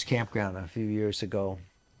Glaciers campground a few years ago.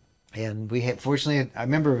 And we had, fortunately, I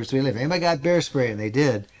remember as we lived, anybody got bear spray? And they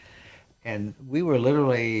did. And we were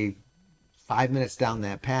literally 5 minutes down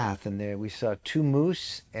that path, and there we saw 2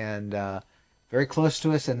 moose and very close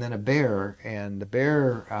to us, and then a bear. And the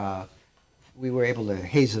bear, we were able to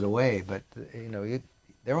haze it away, but you know,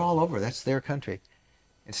 they're all over. That's their country.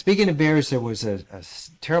 And speaking of bears, there was a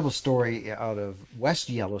terrible story out of West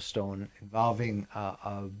Yellowstone involving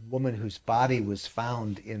a woman whose body was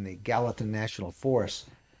found in the Gallatin National Forest.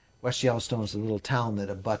 West Yellowstone is a little town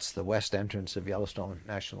that abuts the west entrance of Yellowstone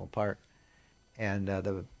National Park. And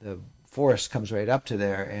the forest comes right up to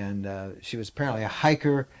there. And she was apparently a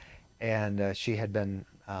hiker, and she had been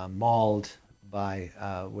mauled by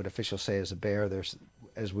what officials say is a bear.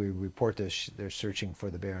 As we report this, they're searching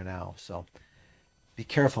for the bear now. So be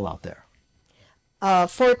careful out there. A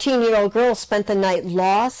 14-year-old girl spent the night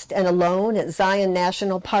lost and alone at Zion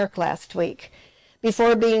National Park last week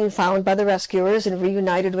before being found by the rescuers and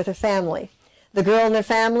reunited with her family. The girl and her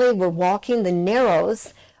family were walking the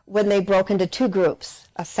Narrows when they broke into 2 groups,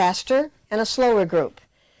 a faster and a slower group.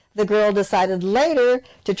 The girl decided later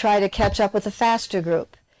to try to catch up with the faster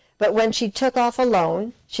group, but when she took off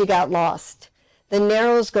alone, she got lost. The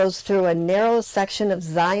Narrows goes through a narrow section of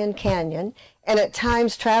Zion Canyon, and at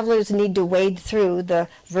times travelers need to wade through the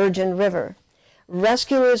Virgin River.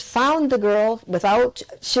 Rescuers found the girl without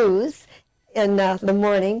shoes in the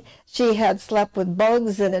morning. She had slept with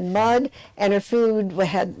bugs and in mud, and her food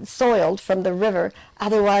had soiled from the river.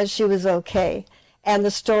 Otherwise, she was okay. And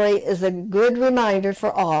the story is a good reminder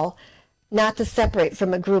for all not to separate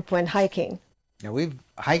from a group when hiking. Now, we've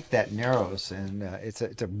hiked that Narrows, and it's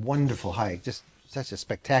a wonderful hike, just such a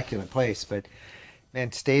spectacular place. But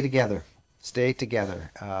man, stay together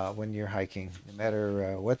when you're hiking. No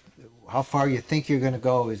matter how far you think you're going to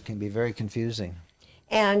go, it can be very confusing.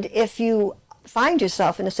 And if you find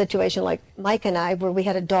yourself in a situation like Mike and I, where we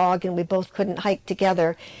had a dog and we both couldn't hike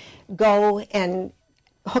together, go and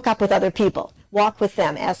hook up with other people. Walk with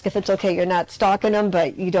them. Ask if it's okay. You're not stalking them,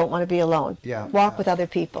 but you don't want to be alone. Yeah. Walk with other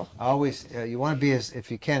people. Always, you want to be if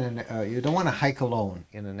you can. You don't want to hike alone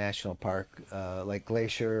in a national park like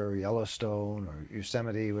Glacier or Yellowstone or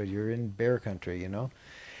Yosemite, where you're in bear country. You know.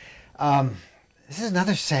 This is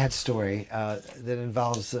another sad story that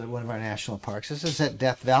involves one of our national parks. This is at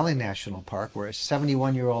Death Valley National Park, where a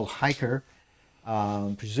 71-year-old hiker,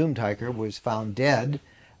 presumed hiker, was found dead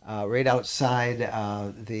right outside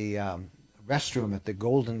the restroom at the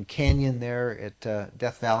Golden Canyon there at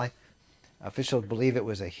Death Valley. Officials believe it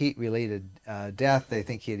was a heat-related death. They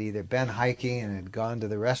think he had either been hiking and had gone to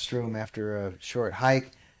the restroom after a short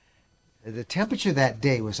hike. The temperature that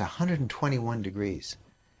day was 121 degrees.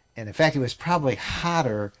 And in fact, it was probably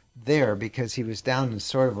hotter there because he was down in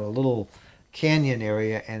sort of a little canyon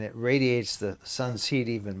area, and it radiates the sun's heat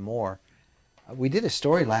even more. We did a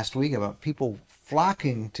story last week about people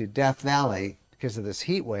flocking to Death Valley because of this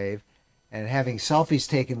heat wave and having selfies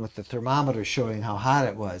taken with the thermometer showing how hot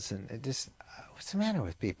it was. And it just, what's the matter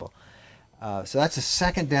with people? So that's the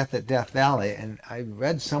second death at Death Valley. And I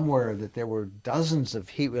read somewhere that there were dozens of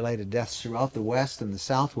heat-related deaths throughout the West and the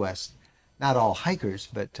Southwest. Not all hikers,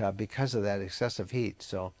 but because of that excessive heat.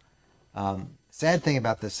 So sad thing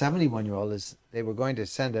about the 71-year-old is they were going to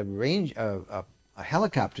send a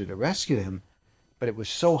helicopter to rescue him, but it was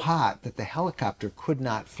so hot that the helicopter could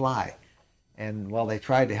not fly. And while they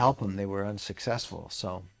tried to help him, they were unsuccessful.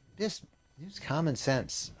 So just use common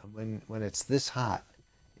sense. When it's this hot,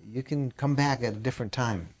 you can come back at a different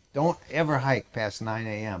time. Don't ever hike past 9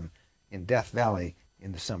 a.m. in Death Valley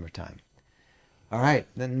in the summertime. All right,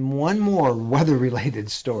 then one more weather-related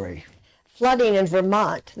story. Flooding in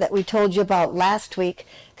Vermont that we told you about last week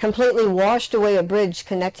completely washed away a bridge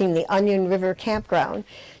connecting the Onion River campground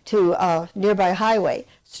to a nearby highway,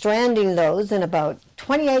 stranding those in about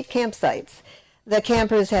 28 campsites. The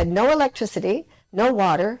campers had no electricity, no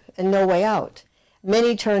water, and no way out.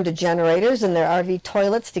 Many turned to generators in their RV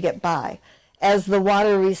toilets to get by. As the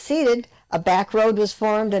water receded, a back road was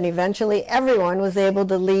formed, and eventually everyone was able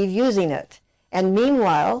to leave using it. And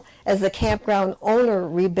meanwhile, as the campground owner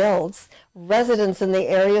rebuilds, residents in the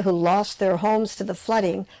area who lost their homes to the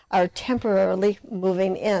flooding are temporarily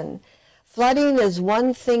moving in. Flooding is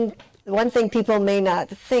one thing people may not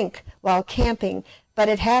think while camping, but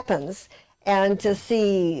it happens. And to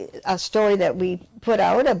see a story that we put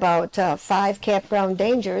out about 5 campground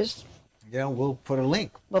dangers, Yeah, we'll put a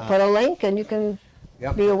link. we'll put a link, and you can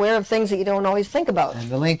be aware of things that you don't always think about. And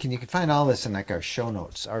the link, and you can find all this in like our show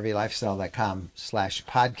notes,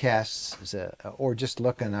 rvlifestyle.com/podcasts, or just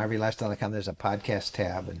look on rvlifestyle.com. There's a podcast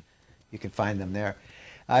tab, and you can find them there.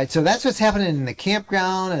 So that's what's happening in the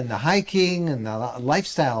campground and the hiking and the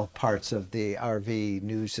lifestyle parts of the RV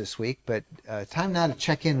news this week. But time now to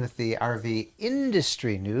check in with the RV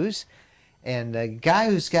industry news. And a guy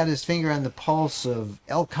who's got his finger on the pulse of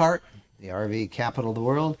Elkhart, the RV capital of the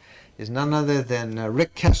world, is none other than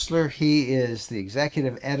Rick Kessler. He is the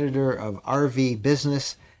executive editor of RV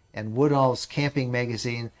Business and Woodall's Camping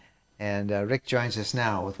Magazine. And Rick joins us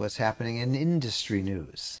now with what's happening in industry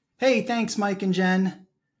news. Hey, thanks, Mike and Jen.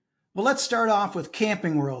 Well, let's start off with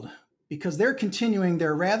Camping World, because they're continuing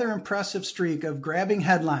their rather impressive streak of grabbing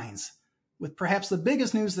headlines, with perhaps the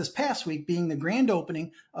biggest news this past week being the grand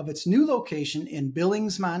opening of its new location in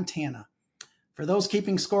Billings, Montana. For those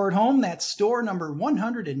keeping score at home, that's store number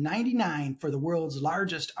 199 for the world's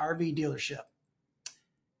largest RV dealership.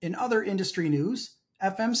 In other industry news,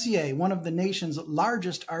 FMCA, one of the nation's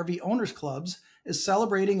largest RV owners clubs, is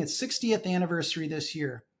celebrating its 60th anniversary this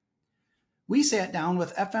year. We sat down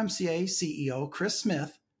with FMCA CEO Chris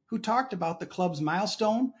Smith, who talked about the club's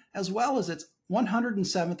milestone as well as its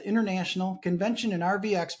 107th International Convention and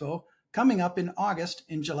RV Expo coming up in August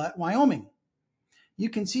in Gillette, Wyoming. You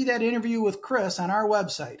can see that interview with Chris on our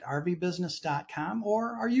website, rvbusiness.com,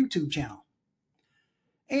 or our YouTube channel.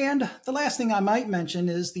 And the last thing I might mention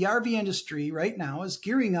is the RV industry right now is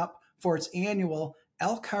gearing up for its annual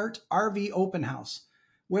Elkhart RV Open House,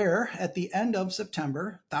 where at the end of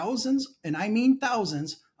September, thousands, and I mean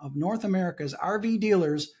thousands, of North America's RV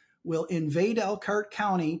dealers will invade Elkhart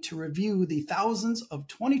County to review the thousands of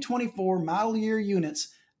 2024 model year units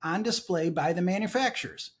on display by the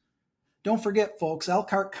manufacturers. Don't forget, folks,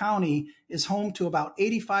 Elkhart County is home to about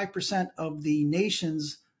 85% of the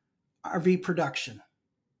nation's RV production.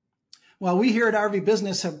 Well, we here at RV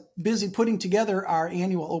Business have busy putting together our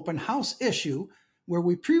annual open house issue, where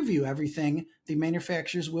we preview everything the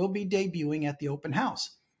manufacturers will be debuting at the open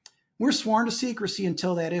house. We're sworn to secrecy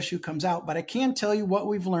until that issue comes out, but I can tell you what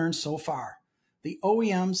we've learned so far. The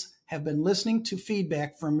OEMs have been listening to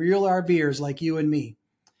feedback from real RVers like you and me.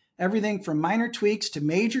 Everything from minor tweaks to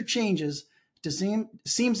major changes.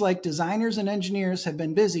 Seems like designers and engineers have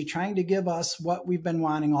been busy trying to give us what we've been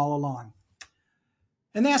wanting all along.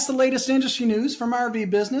 And that's the latest industry news from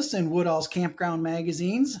RV Business and Woodall's Campground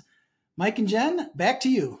magazines. Mike and Jen, back to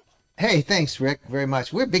you. Hey, thanks, Rick, very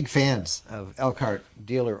much. We're big fans of Elkhart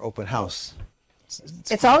Dealer Open House.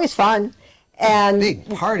 It's always fun. And Big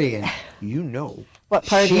party, and you know. what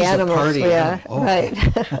party she's animals a party we are. animal. Oh.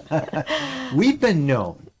 Right. We've been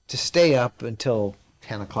known to stay up until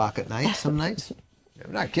 10 o'clock at night some nights.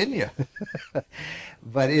 I'm not kidding you.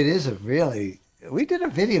 But it is a really We did a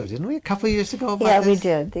video, didn't we, a couple of years ago about Yeah, this? we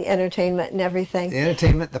did. The entertainment and everything. The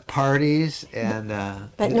entertainment, the parties, and...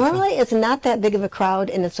 But normally it's not that big of a crowd,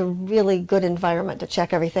 and it's a really good environment to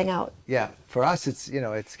check everything out. Yeah, for us, it's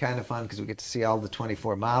it's kind of fun because we get to see all the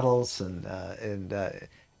 24 models and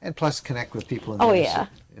plus connect with people in the industry. Yeah.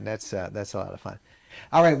 And that's a lot of fun.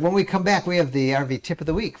 All right, when we come back, we have the RV tip of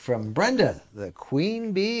the week from Brenda, the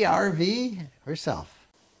Queen Bee RV herself.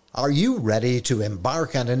 Are you ready to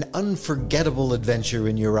embark on an unforgettable adventure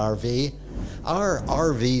in your RV? Our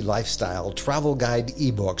RV Lifestyle Travel Guide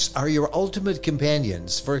ebooks are your ultimate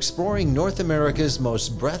companions for exploring North America's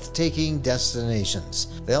most breathtaking destinations.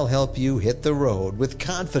 They'll help you hit the road with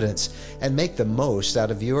confidence and make the most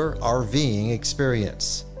out of your RVing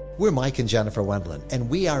experience. We're Mike and Jennifer Wendland, and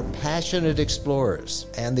we are passionate explorers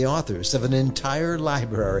and the authors of an entire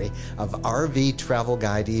library of RV Travel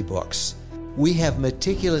Guide ebooks. We have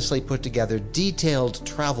meticulously put together detailed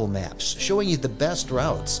travel maps showing you the best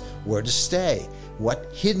routes, where to stay,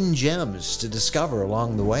 what hidden gems to discover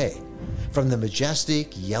along the way. From the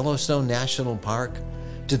majestic Yellowstone National Park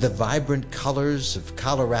to the vibrant colors of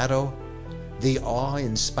Colorado, the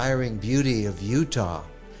awe-inspiring beauty of Utah,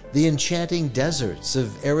 the enchanting deserts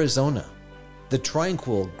of Arizona, the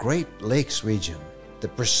tranquil Great Lakes region, the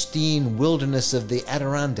pristine wilderness of the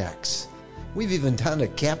Adirondacks. We've even done a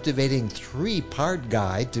captivating 3-part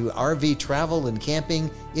guide to RV travel and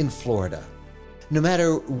camping in Florida. No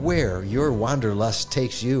matter where your wanderlust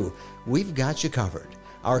takes you, we've got you covered.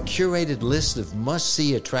 Our curated list of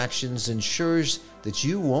must-see attractions ensures that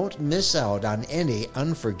you won't miss out on any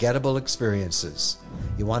unforgettable experiences.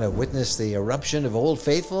 You want to witness the eruption of Old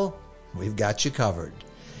Faithful? We've got you covered.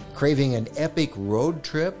 Craving an epic road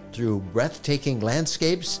trip through breathtaking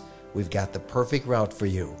landscapes? We've got the perfect route for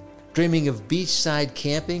you. Dreaming of beachside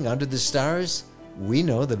camping under the stars? We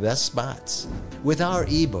know the best spots. With our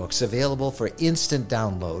ebooks available for instant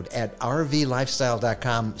download at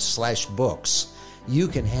rvlifestyle.com/books, you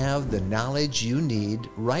can have the knowledge you need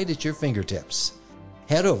right at your fingertips.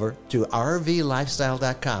 Head over to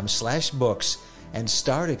rvlifestyle.com/books and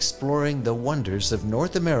start exploring the wonders of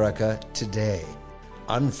North America today.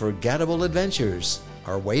 Unforgettable adventures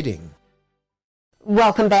are waiting.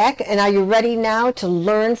 Welcome back, and are you ready now to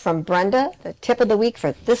learn from Brenda, the tip of the week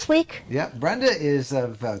for this week? Yeah, Brenda is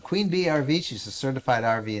of Queen Bee RV. She's a certified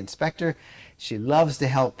RV inspector. She loves to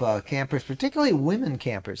help campers, particularly women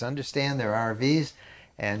campers, understand their RVs.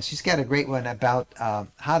 And she's got a great one about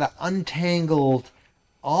how to untangle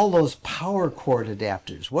all those power cord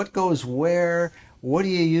adapters. What goes where? What do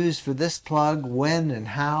you use for this plug? When and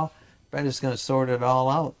how? Brenda's going to sort it all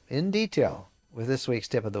out in detail with this week's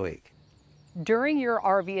tip of the week. During your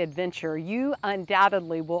RV adventure, you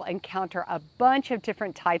undoubtedly will encounter a bunch of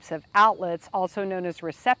different types of outlets, also known as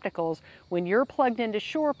receptacles, when you're plugged into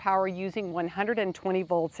shore power using 120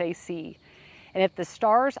 volts AC. And if the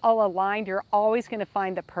stars all align, you're always going to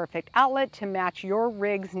find the perfect outlet to match your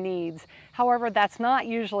rig's needs. However, that's not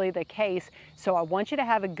usually the case, so I want you to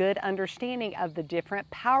have a good understanding of the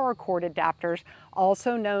different power cord adapters,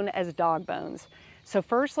 also known as dog bones. So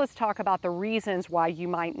first, let's talk about the reasons why you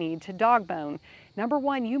might need to dog bone. Number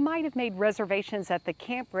one, you might have made reservations at the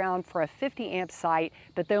campground for a 50 amp site,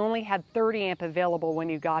 but they only had 30 amp available when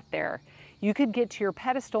you got there. You could get to your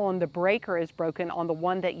pedestal and the breaker is broken on the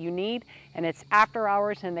one that you need, and it's after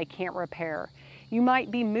hours and they can't repair. You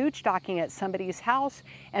might be mooch docking at somebody's house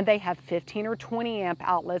and they have 15 or 20 amp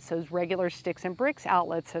outlets, those regular sticks and bricks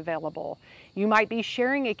outlets available. You might be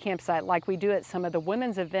sharing a campsite like we do at some of the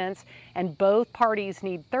women's events, and both parties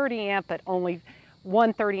need 30 amp, but only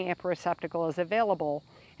one 30 amp receptacle is available.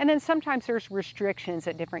 And then sometimes there's restrictions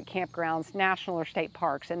at different campgrounds, national or state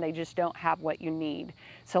parks, and they just don't have what you need.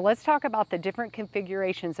 So let's talk about the different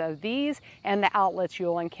configurations of these and the outlets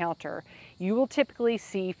you'll encounter. You will typically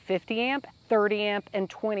see 50 amp, 30 amp, and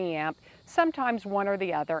 20 amp, sometimes one or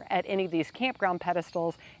the other at any of these campground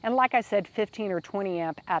pedestals, and like I said, 15 or 20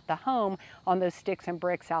 amp at the home on those sticks and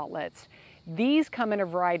bricks outlets. These come in a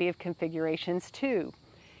variety of configurations too.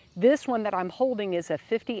 This one that I'm holding is a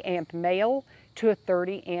 50 amp male to a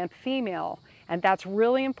 30 amp female. And that's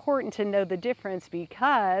really important to know the difference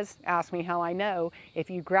because, ask me how I know, if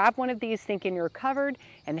you grab one of these thinking you're covered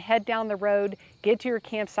and head down the road, get to your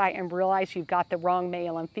campsite and realize you've got the wrong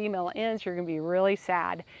male and female ends, you're going to be really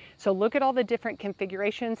sad. So look at all the different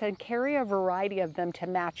configurations and carry a variety of them to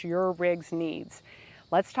match your rig's needs.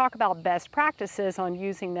 Let's talk about best practices on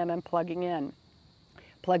using them and plugging in.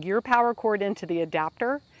 Plug your power cord into the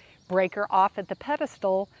adapter, breaker off at the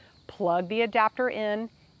pedestal, plug the adapter in,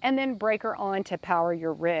 and then breaker on to power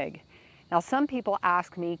your rig. Now, some people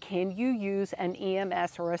ask me, can you use an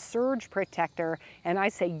EMS or a surge protector? And I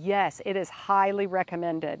say, yes, it is highly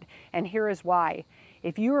recommended. And here is why.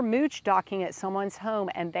 If you are mooch docking at someone's home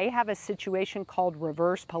and they have a situation called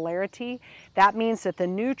reverse polarity, that means that the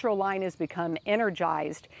neutral line has become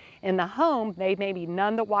energized. In the home, they may be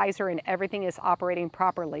none the wiser and everything is operating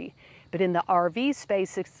properly. But in the RV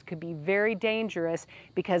space, this could be very dangerous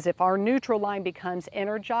because if our neutral line becomes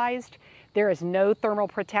energized, there is no thermal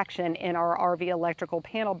protection in our RV electrical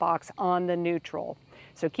panel box on the neutral.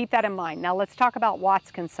 So keep that in mind. Now let's talk about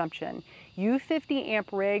watts consumption. You 50 amp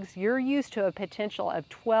rigs, you're used to a potential of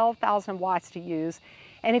 12,000 watts to use.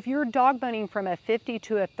 And if you're dog boning from a 50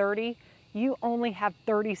 to a 30, you only have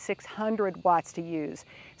 3,600 watts to use.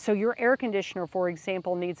 So your air conditioner, for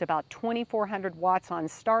example, needs about 2,400 watts on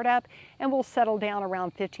startup and will settle down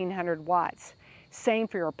around 1,500 watts. Same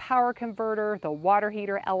for your power converter, the water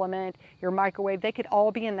heater element, your microwave, they could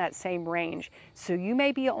all be in that same range. So you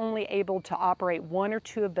may be only able to operate one or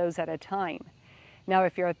two of those at a time. Now,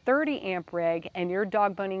 if you're a 30 amp rig and you're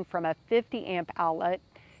dog boning from a 50 amp outlet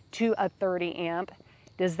to a 30 amp,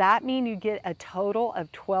 does that mean you get a total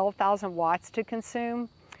of 12,000 watts to consume?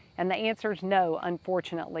 And the answer is no,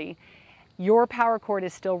 unfortunately. Your power cord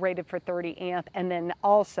is still rated for 30 amp, and then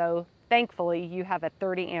also, thankfully, you have a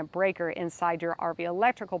 30 amp breaker inside your RV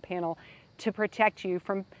electrical panel to protect you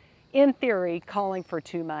from, in theory, calling for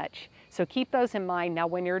too much. So keep those in mind. Now,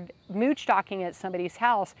 when you're mooch docking at somebody's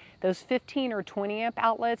house, those 15 or 20 amp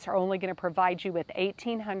outlets are only going to provide you with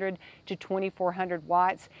 1,800 to 2,400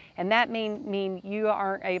 watts. And that mean you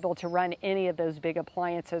aren't able to run any of those big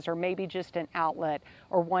appliances or maybe just an outlet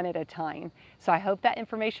or one at a time. So I hope that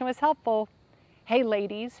information was helpful. Hey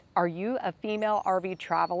ladies, are you a female RV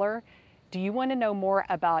traveler? Do you want to know more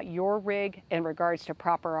about your rig in regards to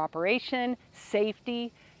proper operation,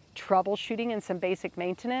 safety, troubleshooting, and some basic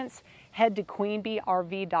maintenance? Head to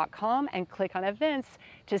queenbeerv.com and click on events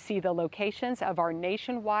to see the locations of our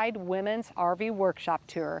nationwide women's RV workshop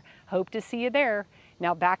tour. Hope to see you there.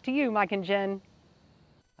 Now back to you, Mike and Jen.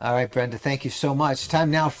 All right, Brenda, thank you so much.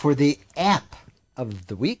 Time now for the app of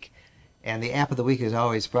the week. And the app of the week is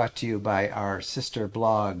always brought to you by our sister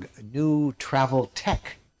blog,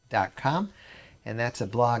 newtraveltech.com. And that's a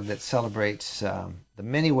blog that celebrates the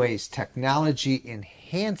many ways technology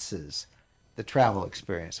enhances the travel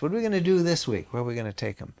experience. What are we going to do this week? Where are we going to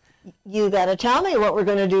take them? You got to tell me what we're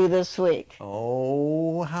going to do this week.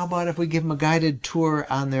 Oh, how about if we give them a guided tour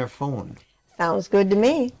on their phone? Sounds good to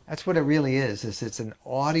me. That's what it really is it's an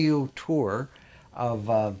audio tour of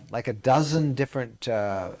like a dozen different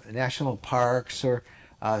national parks or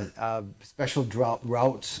special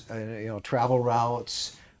routes, travel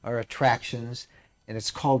routes or attractions, and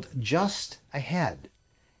it's called Just Ahead.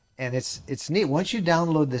 And it's neat. Once you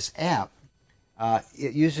download this app,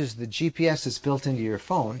 it uses the GPS that's built into your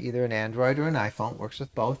phone, either an Android or an iPhone, works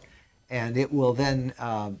with both, and it will then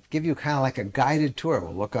give you kind of like a guided tour.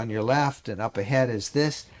 We'll look on your left, and up ahead is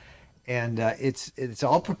this. And it's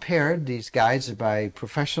all prepared. These guides are by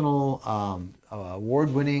professional,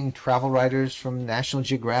 award-winning travel writers from National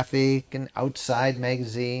Geographic and Outside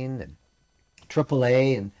Magazine and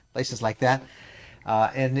AAA and places like that.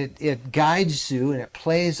 And it guides you, and it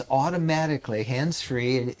plays automatically,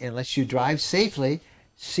 hands-free, and lets you drive safely,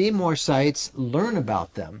 see more sites, learn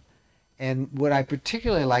about them. And what I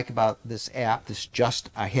particularly like about this app, this Just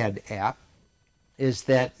Ahead app, is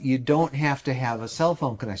that you don't have to have a cell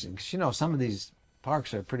phone connection. Because, some of these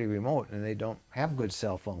parks are pretty remote, and they don't have good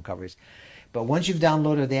cell phone coverage. But once you've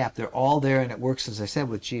downloaded the app, they're all there, and it works, as I said,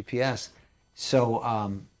 with GPS.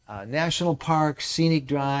 So national parks, scenic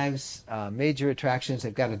drives, major attractions,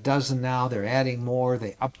 they've got a dozen now. They're adding more.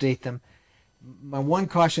 They update them. My one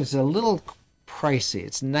caution is a little pricey.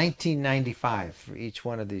 It's $19.95 for each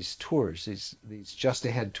one of these tours, these Just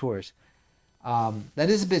Ahead tours. That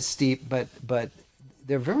is a bit steep, but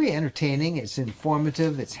they're very entertaining. It's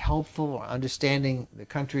informative. It's helpful understanding the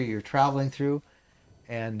country you're traveling through.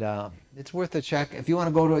 And it's worth a check. If you want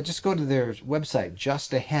to go to it, just go to their website,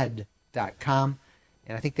 justahead.com.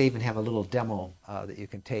 And I think they even have a little demo that you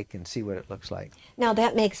can take and see what it looks like. Now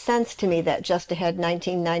that makes sense to me, that Just Ahead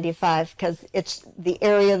 $19.95, because it's the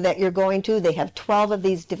area that you're going to. They have 12 of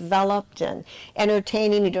these developed and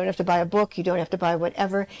entertaining. You don't have to buy a book. You don't have to buy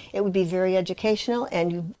whatever. It would be very educational,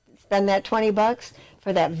 and you spend that $20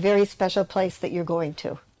 for that very special place that you're going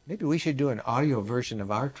to. Maybe we should do an audio version of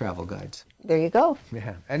our travel guides. There you go.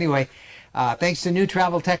 Yeah. Anyway, thanks to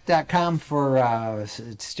newtraveltech.com for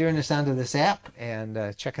steering us onto this app,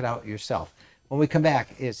 and check it out yourself. When we come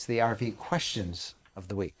back, it's the RV questions of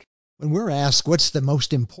the week. When we're asked what's the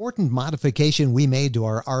most important modification we made to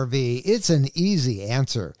our RV, it's an easy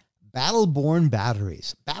answer: Battleborn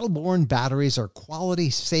batteries. Battleborn batteries are quality,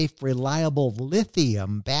 safe, reliable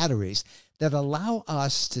lithium batteries that allow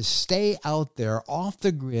us to stay out there off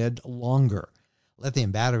the grid longer.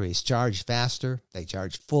 Lithium batteries charge faster, they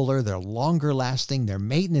charge fuller, they're longer lasting, they're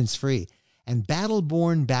maintenance free, and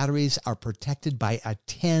Battleborn batteries are protected by a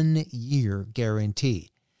 10-year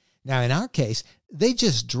guarantee. Now, in our case, they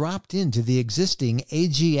just dropped into the existing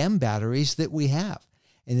AGM batteries that we have,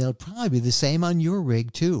 and they'll probably be the same on your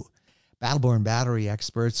rig too. Battleborn battery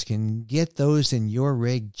experts can get those in your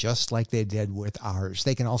rig just like they did with ours.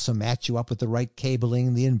 They can also match you up with the right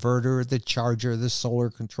cabling, the inverter, the charger, the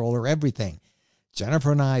solar controller, everything.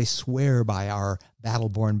 Jennifer and I swear by our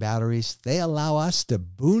Battleborn batteries. They allow us to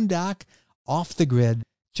boondock off the grid.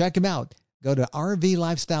 Check them out. Go to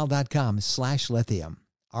rvlifestyle.com/lithium.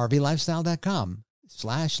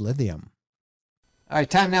 rvlifestyle.com/lithium. All right,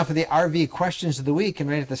 time now for the RV questions of the week. And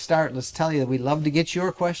right at the start, let's tell you that we love to get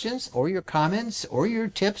your questions or your comments or your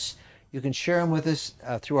tips. You can share them with us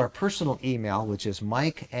through our personal email, which is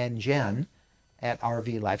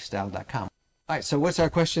mikeandjen@rvlifestyle.com. All right, so what's our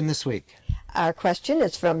question this week? Our question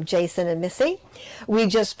is from Jason and Missy. We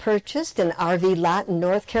just purchased an RV lot in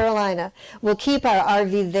North Carolina. We'll keep our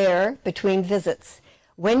RV there between visits.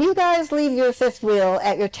 When you guys leave your fifth wheel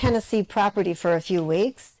at your Tennessee property for a few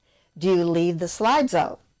weeks, do you leave the slides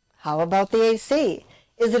out? How about the AC?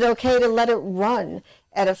 Is it okay to let it run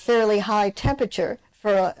at a fairly high temperature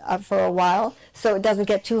for a while so it doesn't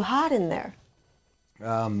get too hot in there?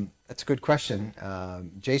 That's a good question.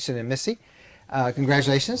 Jason and Missy,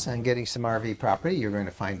 congratulations on getting some RV property. You're going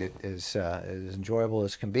to find it as enjoyable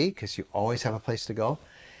as can be because you always have a place to go.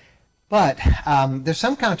 But there's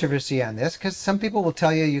some controversy on this because some people will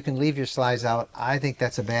tell you you can leave your slides out. I think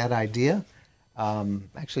that's a bad idea.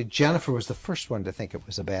 Actually, Jennifer was the first one to think it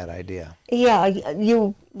was a bad idea. Yeah,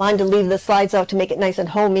 you wanted to leave the slides out to make it nice and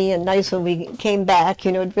homey and nice when we came back.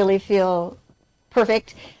 You know, it'd really feel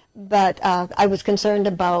perfect. But I was concerned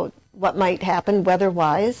about what might happen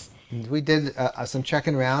weather-wise. We did some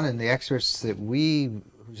checking around, and the experts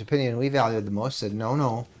whose opinion we valued the most said,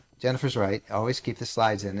 no, Jennifer's right. Always keep the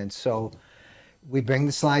slides in. And so we bring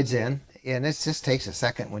the slides in, and it just takes a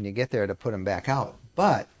second when you get there to put them back out.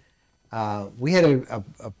 But we had a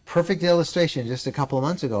perfect illustration just a couple of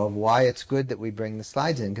months ago of why it's good that we bring the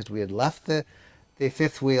slides in, because we had left the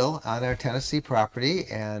fifth wheel on our Tennessee property,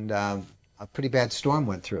 and a pretty bad storm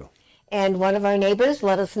went through. And one of our neighbors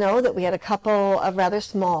let us know that we had a couple of rather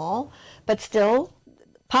small, but still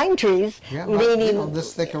pine trees leaning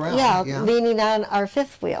this thick around. Yeah, leaning on our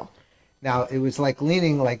fifth wheel. Now it was like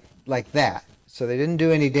leaning like that, so they didn't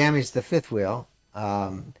do any damage to the fifth wheel.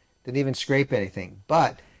 Didn't even scrape anything.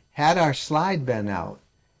 But had our slide been out,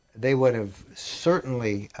 they would have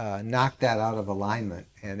certainly knocked that out of alignment,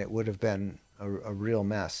 and it would have been a real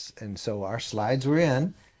mess. And so our slides were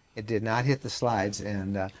in. It did not hit the slides,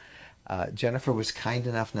 and Jennifer was kind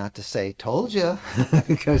enough not to say, told you,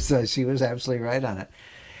 because she was absolutely right on it.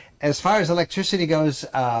 As far as electricity goes,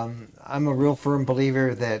 I'm a real firm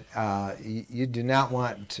believer that you do not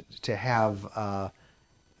want to have, I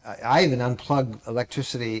even unplug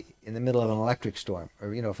electricity in the middle of an electric storm.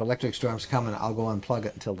 Or, if electric storm's coming, I'll go unplug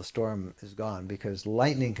it until the storm is gone, because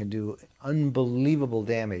lightning can do unbelievable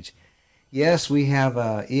damage. Yes, we have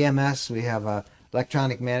a EMS, we have a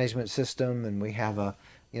electronic management system, and we have a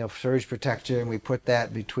surge protector, and we put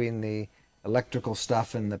that between the electrical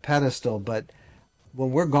stuff and the pedestal. But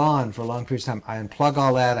when we're gone for a long period of time, I unplug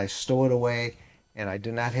all that, I stow it away, and I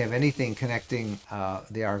do not have anything connecting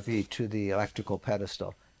the RV to the electrical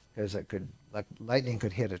pedestal, because lightning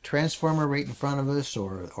could hit a transformer right in front of us,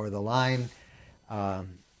 or the line,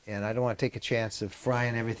 and I don't want to take a chance of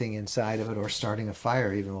frying everything inside of it or starting a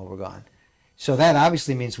fire even while we're gone. So that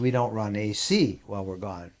obviously means we don't run AC while we're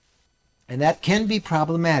gone. And that can be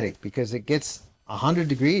problematic because it gets 100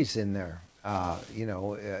 degrees in there,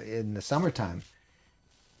 in the summertime.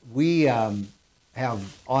 We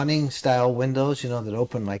have awning-style windows, that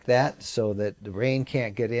open like that so that the rain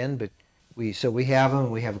can't get in. But we have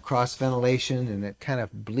them. We have a cross ventilation, and it kind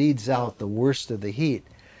of bleeds out the worst of the heat.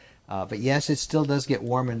 But yes, it still does get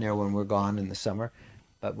warm in there when we're gone in the summer.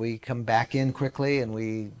 But we come back in quickly, and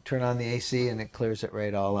we turn on the AC, and it clears it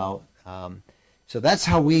right all out. So that's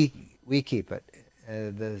how we keep it.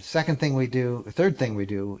 The third thing we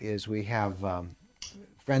do is we have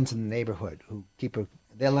friends in the neighborhood who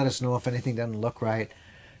they'll let us know if anything doesn't look right.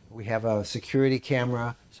 We have a security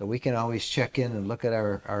camera, so we can always check in and look at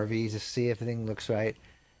our RVs to see if everything looks right.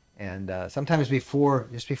 And sometimes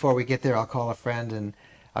just before we get there, I'll call a friend and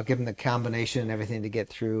I'll give them the combination and everything to get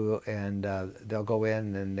through, and they'll go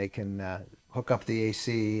in and they can hook up the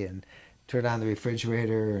AC and turn on the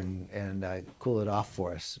refrigerator and cool it off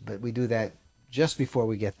for us. But we do that just before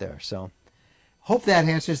we get there. So hope that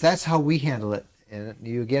answers. That's how we handle it. And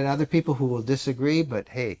you get other people who will disagree, but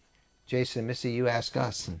hey, Jason, Missy, you ask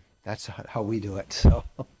us, and that's how we do it. So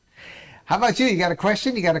how about you? You got a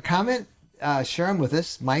question? You got a comment? Share them with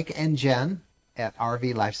us, Mike and Jen at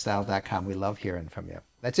rvlifestyle.com. We love hearing from you.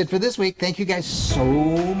 That's it for this week. Thank you guys so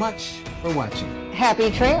much for watching.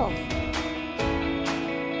 Happy trails.